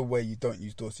 There's no way you don't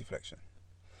use dorsiflexion.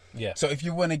 Yeah. So if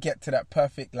you want to get to that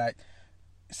perfect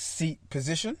seat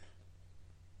position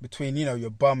between your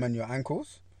bum and your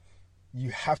ankles, you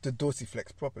have to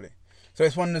dorsiflex properly. So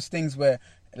it's one of those things where,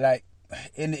 like,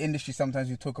 in the industry, sometimes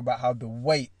you talk about how the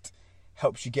weight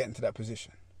helps you get into that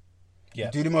position. Yeah.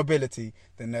 You do the mobility,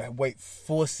 then the weight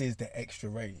forces the extra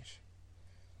range.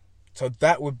 So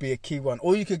that would be a key one.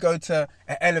 Or you could go to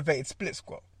an elevated split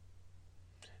squat.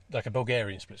 Like a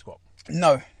Bulgarian split squat?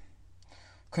 No.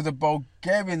 Because a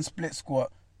Bulgarian split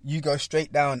squat, you go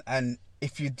straight down, and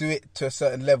if you do it to a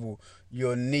certain level,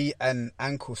 your knee and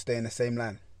ankle stay in the same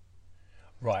line.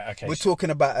 Right, okay. We're talking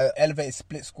about an elevated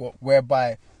split squat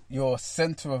whereby your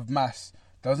center of mass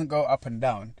doesn't go up and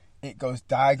down. It goes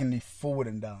diagonally forward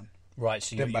and down. Right,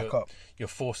 so then back up. You're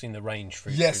forcing the range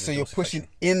through. Yes, so you're pushing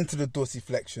into the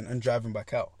dorsiflexion and driving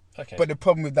back out. Okay. But the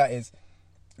problem with that is,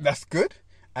 that's good.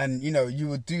 And, you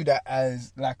would do that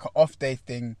as like an off-day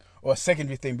thing or a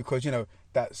secondary thing because,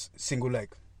 that's single leg.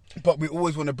 But we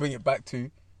always want to bring it back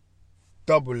to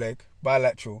double leg,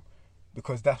 bilateral,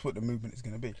 because that's what the movement is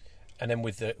going to be. And then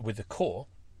with the core,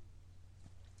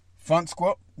 front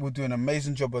squat, we'll do an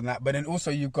amazing job on that. But then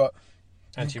also you've got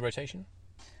anti-rotation.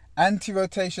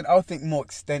 Anti-rotation, I would think more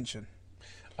extension.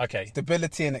 Okay.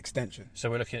 Stability and extension. So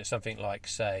we're looking at something like,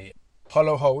 say,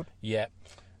 hollow hold. Yeah.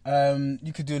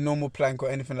 You could do a normal plank or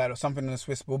anything like that, or something on a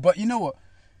Swiss ball. But you know what?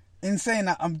 In saying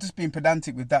that, I'm just being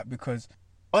pedantic with that because,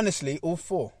 honestly, all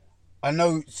four. I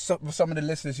know some of the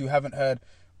listeners who haven't heard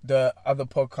the other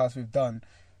podcasts we've done,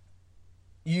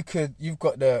 you've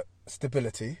got the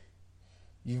stability,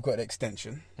 you've got the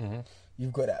extension,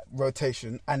 you've got that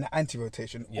rotation and the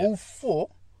anti-rotation. Yeah. All four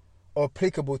are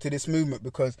applicable to this movement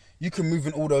because you can move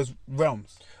in all those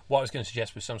realms. What I was going to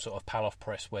suggest was some sort of pal-off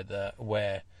press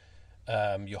where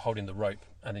you're holding the rope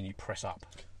and then you press up.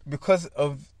 Because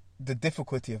of the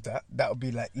difficulty of that would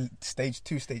be like stage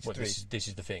 2, stage 3. This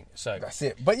is the thing. So that's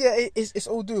it. But yeah, it's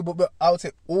all doable. But I would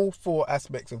say all four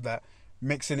aspects of that,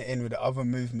 mixing it in with the other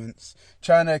movements,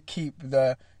 trying to keep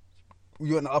you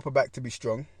want the upper back to be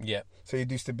strong. Yeah. So you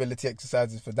do stability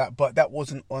exercises for that, but that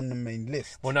wasn't on the main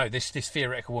list. Well, no, this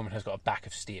theoretical woman has got a back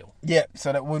of steel. Yeah,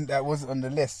 so that wasn't on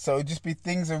the list. So it'd just be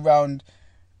things around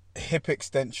hip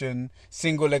extension,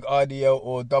 single leg RDL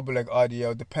or double leg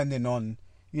RDL, depending on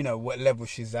what level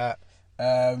she's at.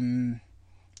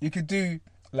 You could do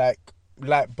like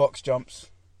light box jumps,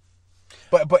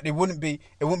 But it wouldn't be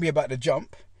about the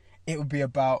jump. It would be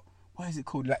about, what is it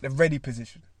called? Like the ready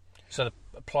position. So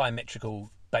the plyometrical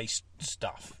based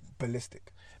stuff.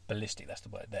 Ballistic. Ballistic, that's the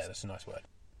word there. That's a nice word.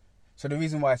 So the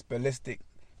reason why it's ballistic,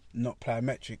 not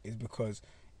plyometric, is because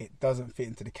it doesn't fit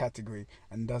into the category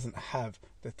and doesn't have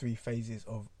the 3 phases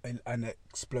of an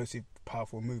explosive,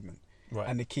 powerful movement. Right.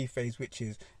 And the key phase, which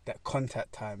is that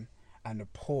contact time and the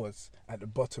pause at the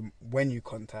bottom when you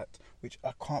contact, which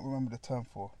I can't remember the term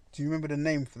for. Do you remember the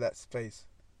name for that phase?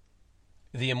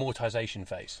 The amortization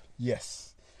phase.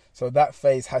 Yes. So that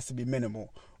phase has to be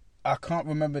minimal. I can't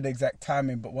remember the exact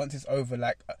timing, but once it's over,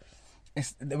 like,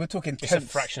 we're talking tenths. It's a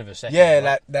fraction of a second. Yeah, right?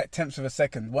 like that tenth of a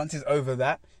second. Once it's over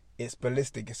that, it's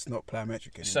ballistic. It's not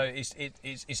plyometric anymore. So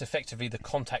it's effectively the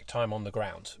contact time on the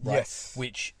ground, right? Yes.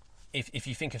 Which, if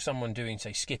you think of someone doing,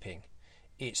 say, skipping,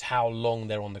 it's how long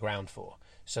they're on the ground for.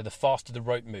 So the faster the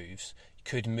rope moves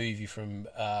could move you from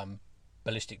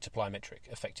ballistic to plyometric,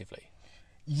 effectively.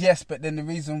 Yes, but then the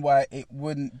reason why it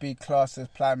wouldn't be classed as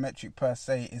plyometric per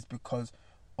se is because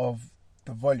of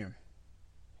the volume.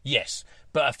 Yes,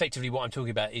 but effectively what I'm talking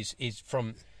about is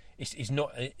from it's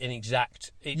not an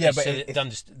exact. Yeah, but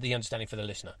the understanding for the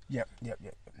listener. Yep. Yeah,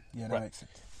 that Right. makes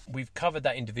sense. We've covered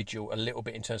that individual a little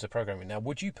bit in terms of programming. Now,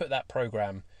 would you put that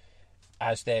program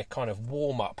as their kind of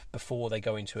warm up before they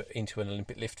go into an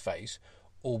Olympic lift phase,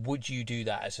 or would you do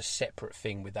that as a separate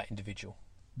thing with that individual?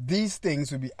 These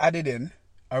things would be added in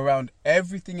around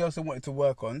everything else I wanted to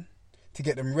work on to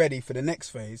get them ready for the next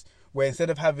phase, where instead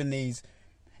of having these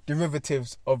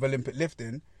derivatives of Olympic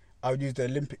lifting, I would use the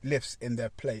Olympic lifts in their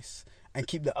place and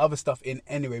keep the other stuff in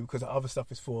anyway, because the other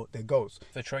stuff is for their goals.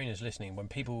 For trainers listening, when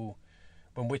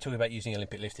we're talking about using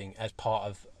Olympic lifting as part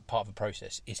of a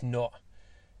process, it's not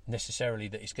necessarily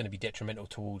that it's going to be detrimental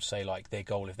towards, say, like their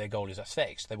goal. If their goal is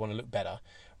aesthetics, they want to look better,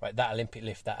 right? That Olympic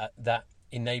lift that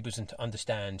enables them to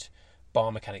understand bar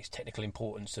mechanics, technical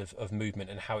importance of movement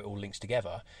and how it all links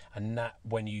together, and that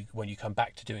when you come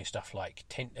back to doing stuff like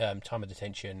time of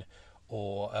detention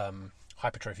or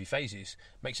hypertrophy phases,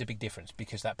 makes a big difference,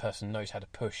 because that person knows how to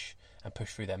push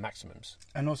through their maximums.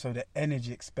 And also the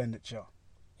energy expenditure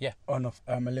on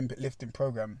an Olympic lifting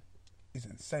program is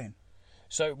insane.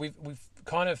 So we've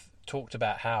kind of talked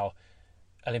about how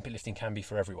Olympic lifting can be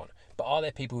for everyone, but are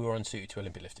there people who are unsuited to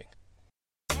Olympic lifting?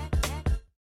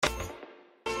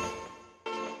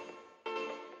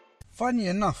 Funny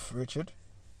enough, Richard,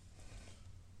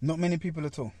 not many people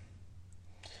at all.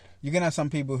 You're going to have some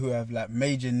people who have like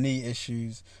major knee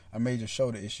issues and major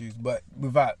shoulder issues, but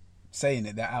without saying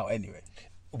it, they're out anyway.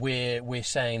 We're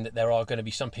saying that there are going to be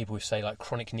some people who say like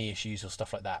chronic knee issues or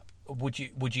stuff like that. Would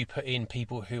you put in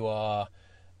people who are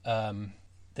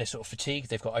they're sort of fatigued,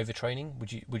 they've got overtraining?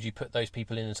 Would you put those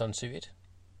people in as unsuited?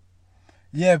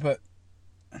 Yeah, but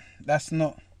that's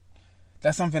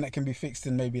something that can be fixed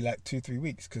in maybe like 2-3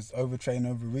 weeks, because overtraining,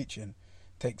 overreaching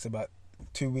takes about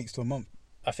 2 weeks to a month.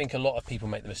 I think a lot of people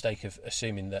make the mistake of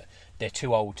assuming that they're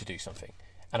too old to do something,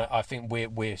 and I think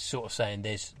we're sort of saying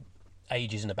there's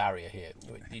age isn't a barrier here.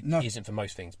 It isn't for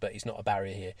most things, but it's not a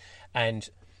barrier here. And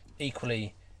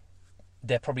equally,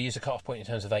 there probably is a cut-off point in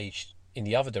terms of age in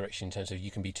the other direction, in terms of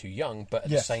you can be too young, but at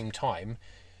the same time,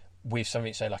 with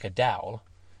something, say, like a dowel,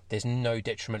 there's no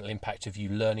detrimental impact of you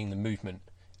learning the movement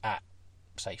at,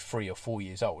 say, 3 or 4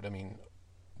 years old. I mean,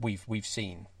 we've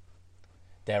seen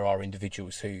there are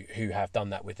individuals who have done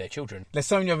that with their children. There's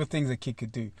so many other things a kid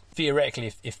could do.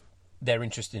 Theoretically, if they're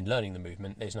interested in learning the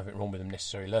movement, there's nothing wrong with them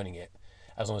necessarily learning it,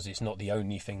 as long as it's not the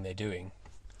only thing they're doing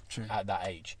at that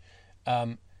age.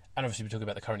 And obviously we're talking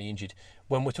about the currently injured.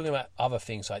 When we're talking about other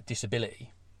things like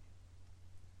disability,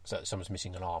 so that someone's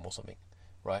missing an arm or something,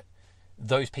 right?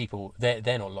 Those people, they're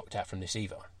not locked out from this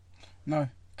either. No,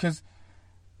 because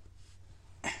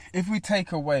if we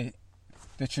take away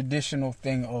the traditional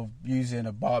thing of using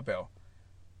a barbell,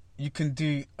 you can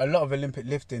do a lot of Olympic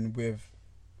lifting with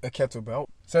a kettlebell.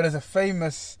 So there's a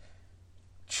famous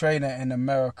trainer in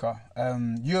America,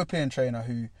 European trainer,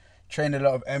 who trained a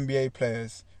lot of NBA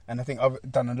players, and I think I've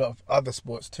done a lot of other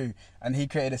sports too, and he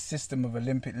created a system of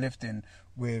Olympic lifting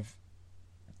with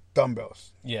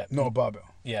dumbbells, not a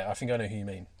barbell. Yeah, I think I know who you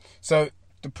mean. So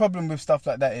the problem with stuff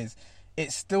like that is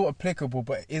it's still applicable,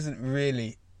 but it isn't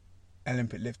really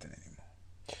Olympic lifting anymore.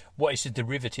 Well, it's a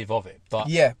derivative of it, but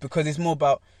yeah, because it's more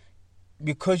about,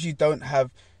 because you don't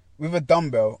have, with a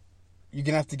dumbbell, you're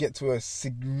gonna have to get to a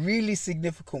really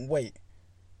significant weight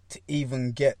to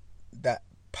even get that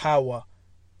power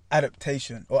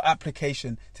adaptation or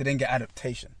application to then get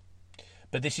adaptation.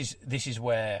 But this is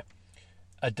where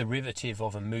a derivative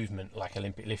of a movement like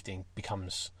Olympic lifting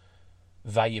becomes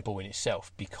valuable in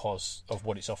itself because of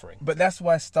what it's offering. But that's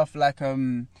why stuff like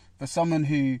for someone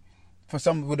who for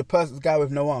some with a guy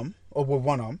with no arm or with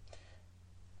one arm,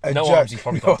 a No jerk, arms, he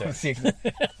probably can't do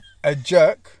it. a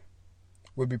jerk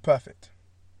would be perfect.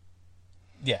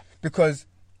 Yeah. Because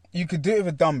you could do it with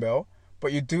a dumbbell,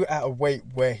 but you do it at a weight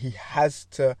where he has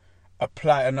to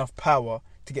apply enough power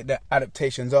to get the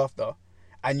adaptations after,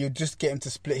 and you just get him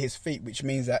to split his feet, which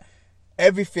means that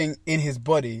everything in his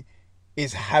body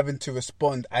is having to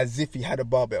respond as if he had a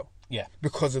barbell. Yeah.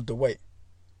 Because of the weight.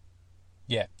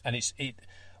 Yeah, and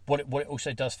what it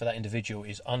also does for that individual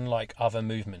is, unlike other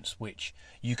movements, which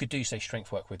you could do, say,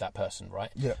 strength work with that person,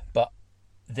 right? Yeah. But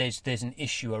there's an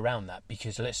issue around that,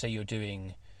 because let's say you're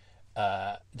doing,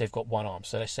 they've got one arm,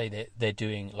 so let's say they're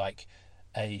doing like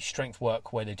a strength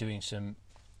work where they're doing some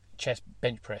chest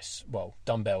bench press, well,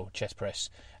 dumbbell chest press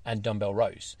and dumbbell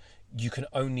rows. You can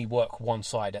only work one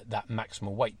side at that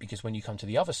maximal weight, because when you come to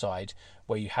the other side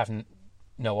where you haven't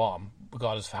no arm,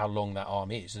 regardless of how long that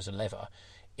arm is as a lever,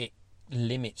 it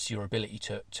limits your ability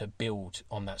to build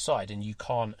on that side, and you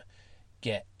can't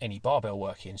get any barbell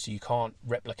work in, so you can't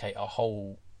replicate a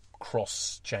whole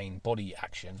cross chain body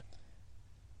action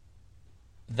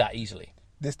that easily.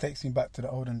 This takes me back to the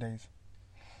olden days,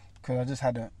 because I just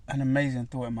had an amazing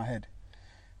thought in my head.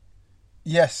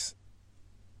 Yes,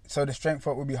 so the strength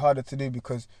work would be harder to do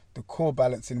because the core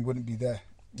balancing wouldn't be there.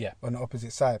 Yeah. On the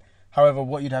opposite side. However,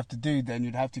 what you'd have to do then,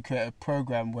 you'd have to create a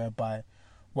program whereby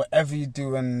whatever you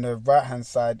do on the right hand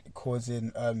side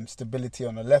causing stability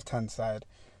on the left hand side,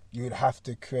 you would have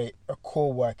to create a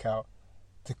core workout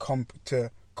to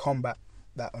combat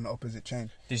that on the opposite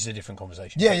chain. This is a different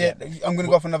conversation. Yeah. I'm going to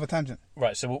go off another tangent.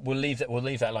 Right, so we'll leave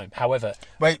that alone. However,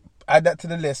 wait, add that to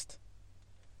the list.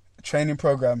 A training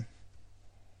program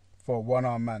for a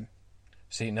one-arm man.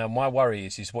 See, now my worry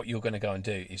is what you're going to go and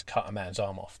do is cut a man's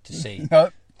arm off to see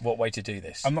what way to do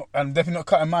this. I'm definitely not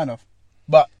cutting mine off.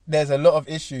 But there's a lot of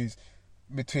issues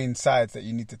between sides that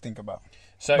you need to think about.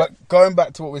 But going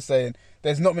back to what we're saying,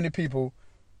 there's not many people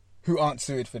who aren't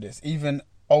suited for this, even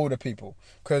older people.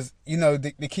 Because,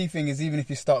 the key thing is, even if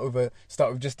you start with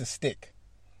just a stick,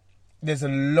 there's a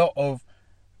lot of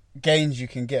gains you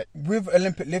can get. With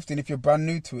Olympic lifting, if you're brand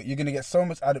new to it, you're going to get so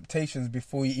much adaptations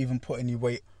before you even put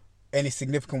any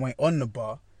significant weight on the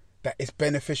bar, that it's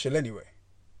beneficial anyway.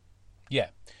 Yeah,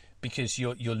 because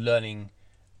you're learning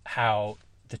how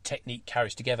the technique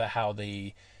carries together, how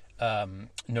the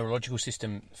neurological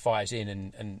system fires in,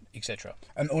 and etc.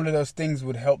 And all of those things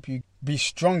would help you be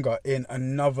stronger in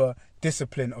another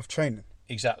discipline of training.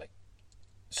 Exactly.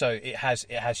 So it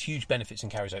has huge benefits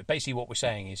and carries over. Basically, what we're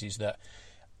saying is that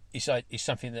it's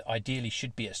something that ideally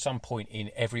should be at some point in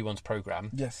everyone's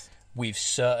program. Yes. With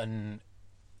certain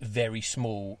very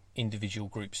small individual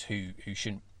groups who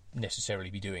shouldn't necessarily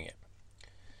be doing it,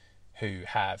 who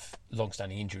have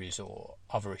long-standing injuries or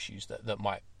other issues that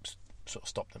might sort of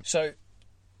stop them. So,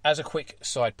 as a quick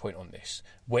side point on this,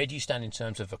 where do you stand in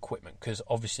terms of equipment? Because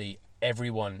obviously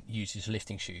everyone uses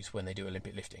lifting shoes when they do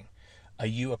Olympic lifting. Are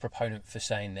you a proponent for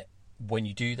saying that when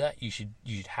you do that, you should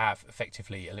have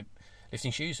effectively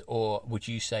lifting shoes, or would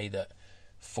you say that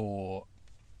for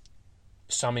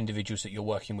some individuals that you're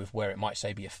working with, where it might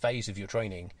say be a phase of your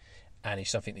training and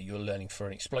it's something that you're learning for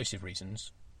an explosive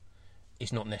reasons,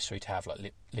 it's not necessary to have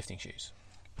like lifting shoes?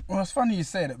 Well, it's funny you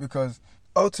say that, because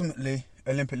ultimately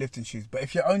Olympic lifting shoes, but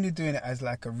if you're only doing it as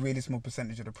like a really small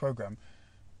percentage of the program,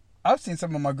 I've seen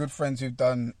some of my good friends who've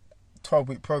done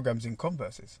 12-week programs in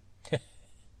Converses.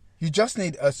 You just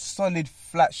need a solid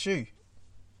flat shoe.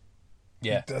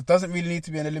 Yeah. It doesn't really need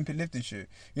to be an Olympic lifting shoe.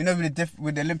 With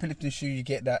the Olympic lifting shoe, you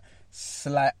get that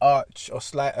slight arch or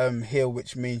slight heel,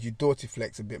 which means you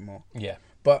dorsiflex a bit more. Yeah.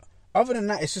 But other than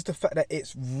that, it's just the fact that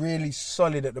it's really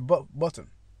solid at the bottom.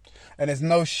 And there's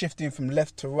no shifting from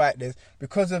left to right.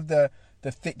 Because of the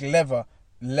thick leather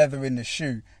in the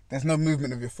shoe, there's no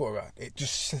movement of your foot around. It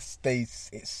just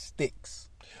stays, it sticks.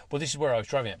 Well, this is where I was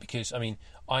driving at, because, I mean,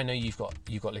 I know you've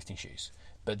got lifting shoes,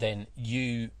 but then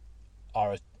you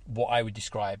are what I would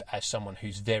describe as someone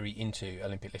who's very into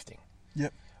Olympic lifting.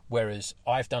 Yep. Whereas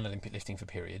I've done Olympic lifting for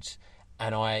periods,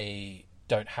 and I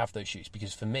don't have those shoes,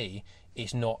 because for me,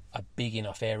 it's not a big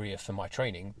enough area for my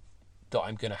training that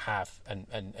I'm going to have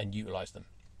and utilise them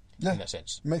in that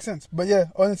sense. Makes sense. But yeah,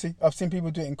 honestly, I've seen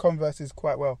people do it in Converses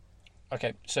quite well.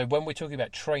 Okay, so when we're talking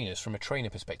about trainers, from a trainer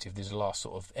perspective, there's the last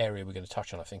sort of area we're going to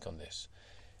touch on, I think, on this.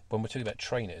 When we're talking about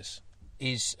trainers,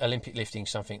 is Olympic lifting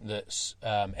something that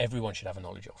everyone should have a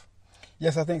knowledge of?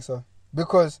 Yes, I think so.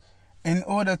 Because in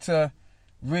order to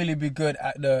really be good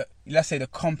at let's say the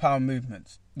compound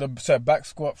movements, back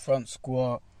squat, front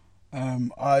squat,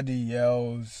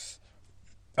 RDLs,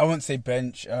 I wouldn't say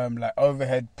bench, like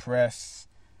overhead press,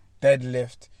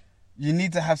 deadlift, you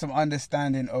need to have some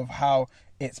understanding of how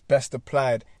it's best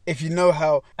applied. If you know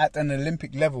how at an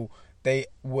Olympic level they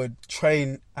would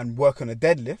train and work on a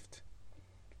deadlift,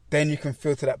 then you can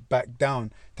filter that back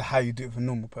down to how you do it for a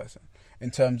normal person. In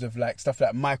terms of like stuff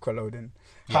like microloading,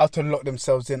 how to lock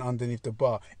themselves in underneath the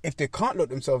bar. If they can't lock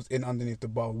themselves in underneath the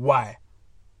bar, why?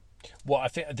 Well, I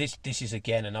think this is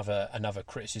again another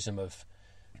criticism of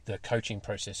the coaching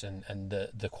process and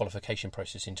the qualification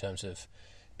process in terms of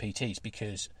PTs,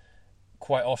 because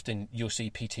quite often you'll see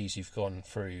PTs who've gone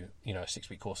through, you know, a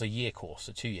 6-week course, a year course,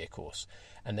 a 2-year course,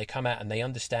 and they come out and they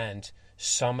understand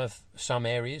some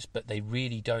areas, but they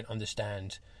really don't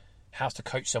understand how to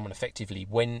coach someone effectively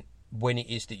when it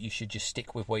is that you should just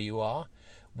stick with where you are,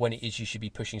 when it is you should be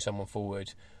pushing someone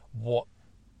forward, what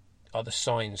are the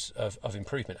signs of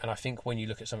improvement. And I think when you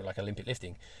look at something like Olympic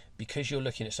lifting, because you're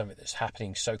looking at something that's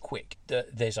happening so quick,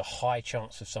 there's a high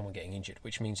chance of someone getting injured,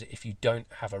 which means that if you don't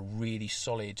have a really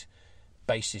solid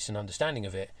basis and understanding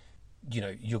of it, you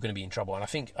know, you're going to be in trouble. And I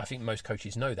think most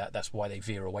coaches know that. That's why they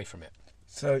veer away from it.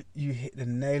 So you hit the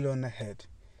nail on the head.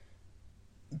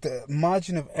 The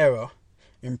margin of error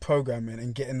in programming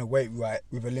and getting the weight right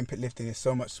with Olympic lifting is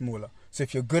so much smaller. So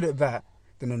if you're good at that,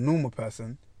 then a normal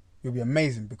person, you'll be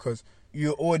amazing, because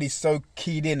you're already so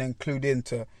keyed in and clued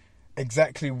into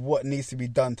exactly what needs to be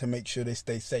done to make sure they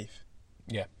stay safe.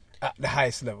 Yeah. At the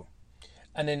highest level.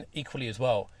 And then equally as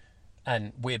well,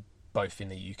 and we're both in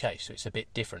the UK, so it's a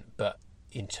bit different, but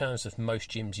in terms of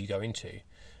most gyms you go into,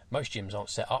 most gyms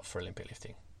aren't set up for Olympic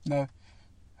lifting. No.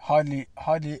 Hardly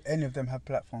any of them have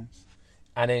platforms.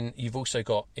 And then you've also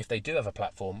got, if they do have a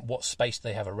platform, what space do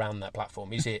they have around that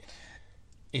platform? Is it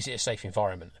a safe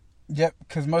environment? Yep,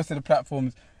 because most of the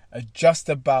platforms are just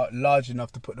about large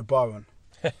enough to put the bar on.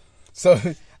 So,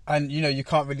 and you know, you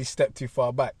can't really step too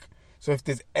far back. So if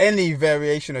there's any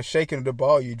variation of shaking of the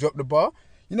bar, you drop the bar,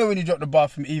 you know, when you drop the bar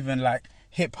from even like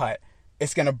hip height,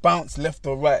 it's going to bounce left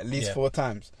or right at least 4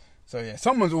 times. So yeah,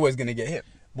 someone's always going to get hit.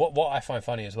 What I find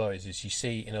funny as well is you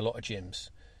see in a lot of gyms,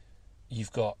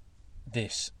 you've got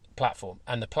this platform,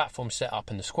 and the platform set up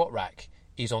and the squat rack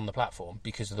is on the platform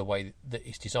because of the way that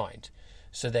it's designed.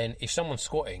 So then if someone's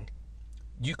squatting,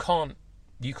 you can't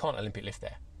Olympic lift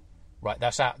there, right?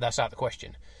 That's out the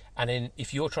question. And then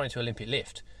if you're trying to Olympic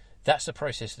lift, that's a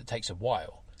process that takes a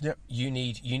while. Yep. You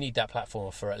need that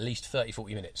platform for at least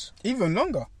 30-40 minutes. Even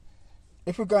longer.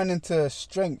 If we're going into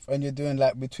strength and you're doing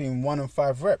like between 1 and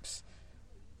 5 reps,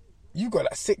 you've got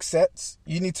like 6 sets.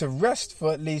 You need to rest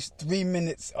for at least 3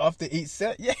 minutes after each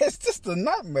set. Yeah, it's just a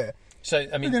nightmare. So,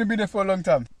 I mean, you're going to be there for a long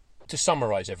time. To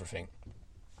summarise everything,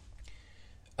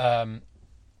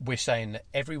 we're saying that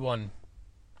everyone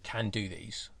can do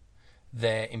these.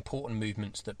 They're important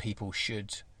movements that people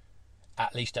should,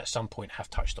 at least at some point, have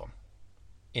touched on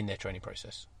in their training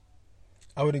process.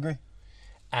 I would agree.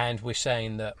 And we're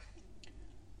saying that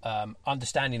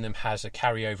understanding them has a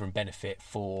carryover and benefit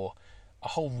for a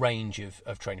whole range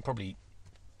of training, probably,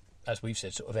 as we've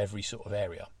said, sort of every sort of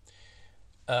area.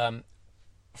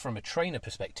 From a trainer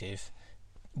perspective,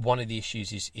 one of the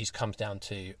issues is comes down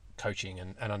to coaching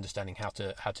and understanding how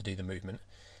to do the movement.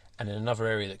 And then another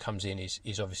area that comes in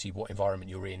is obviously what environment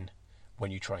you're in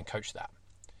when you try and coach that.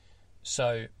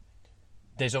 So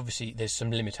there's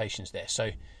some limitations there.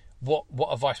 So what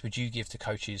advice would you give to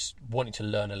coaches wanting to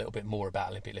learn a little bit more about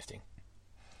Olympic lifting?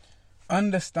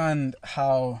 Understand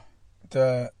how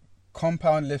the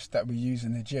compound lifts that we use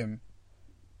in the gym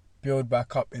build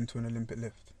back up into an Olympic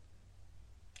lift.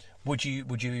 Would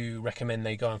you recommend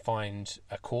they go and find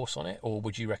a course on it, or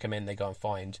would you recommend they go and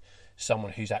find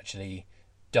someone who's actually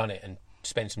done it and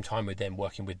spend some time with them,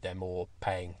 working with them, or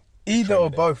paying? Either or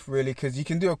both, really, because you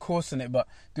can do a course on it, but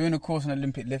doing a course on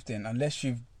Olympic lifting, unless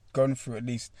you've gone through at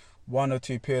least 1 or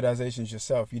 2 periodizations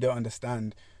yourself, you don't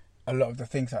understand a lot of the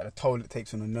things, like the toll it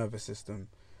takes on the nervous system,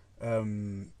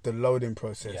 the loading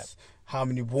process, how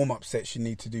many warm-up sets you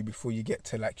need to do before you get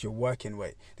to like your working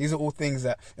weight. These are all things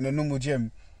that in a normal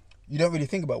gym you don't really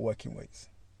think about working weights,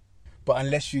 but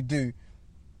unless you do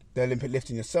the Olympic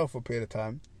lifting yourself for a period of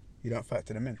time, you don't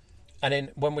factor them in. And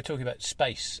then when we're talking about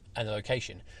space and the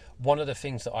location, one of the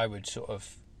things that I would sort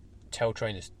of tell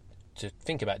trainers to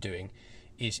think about doing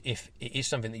is, if it is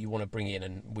something that you want to bring in,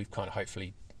 and we've kind of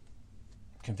hopefully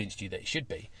convinced you that it should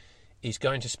be, is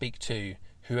going to speak to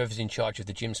whoever's in charge of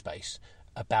the gym space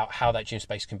about how that gym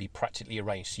space can be practically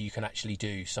arranged so you can actually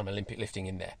do some Olympic lifting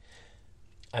in there.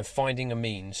 And finding a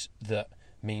means that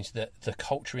the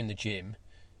culture in the gym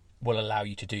will allow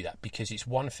you to do that, because it's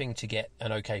one thing to get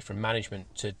an okay from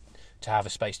management to have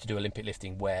a space to do Olympic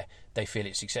lifting where they feel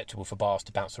it's acceptable for bars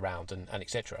to bounce around and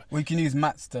etc. We can use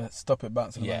mats to stop it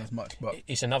bouncing around as much. But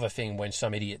It's another thing when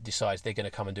some idiot decides they're going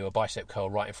to come and do a bicep curl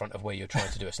right in front of where you're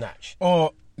trying to do a snatch.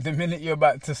 Or the minute you're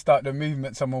about to start the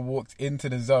movement, someone walks into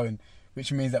the zone,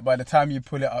 which means that by the time you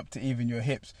pull it up to even your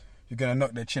hips, you're going to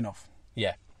knock their chin off.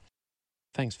 Yeah.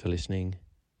 Thanks for listening,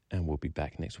 and we'll be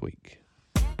back next week.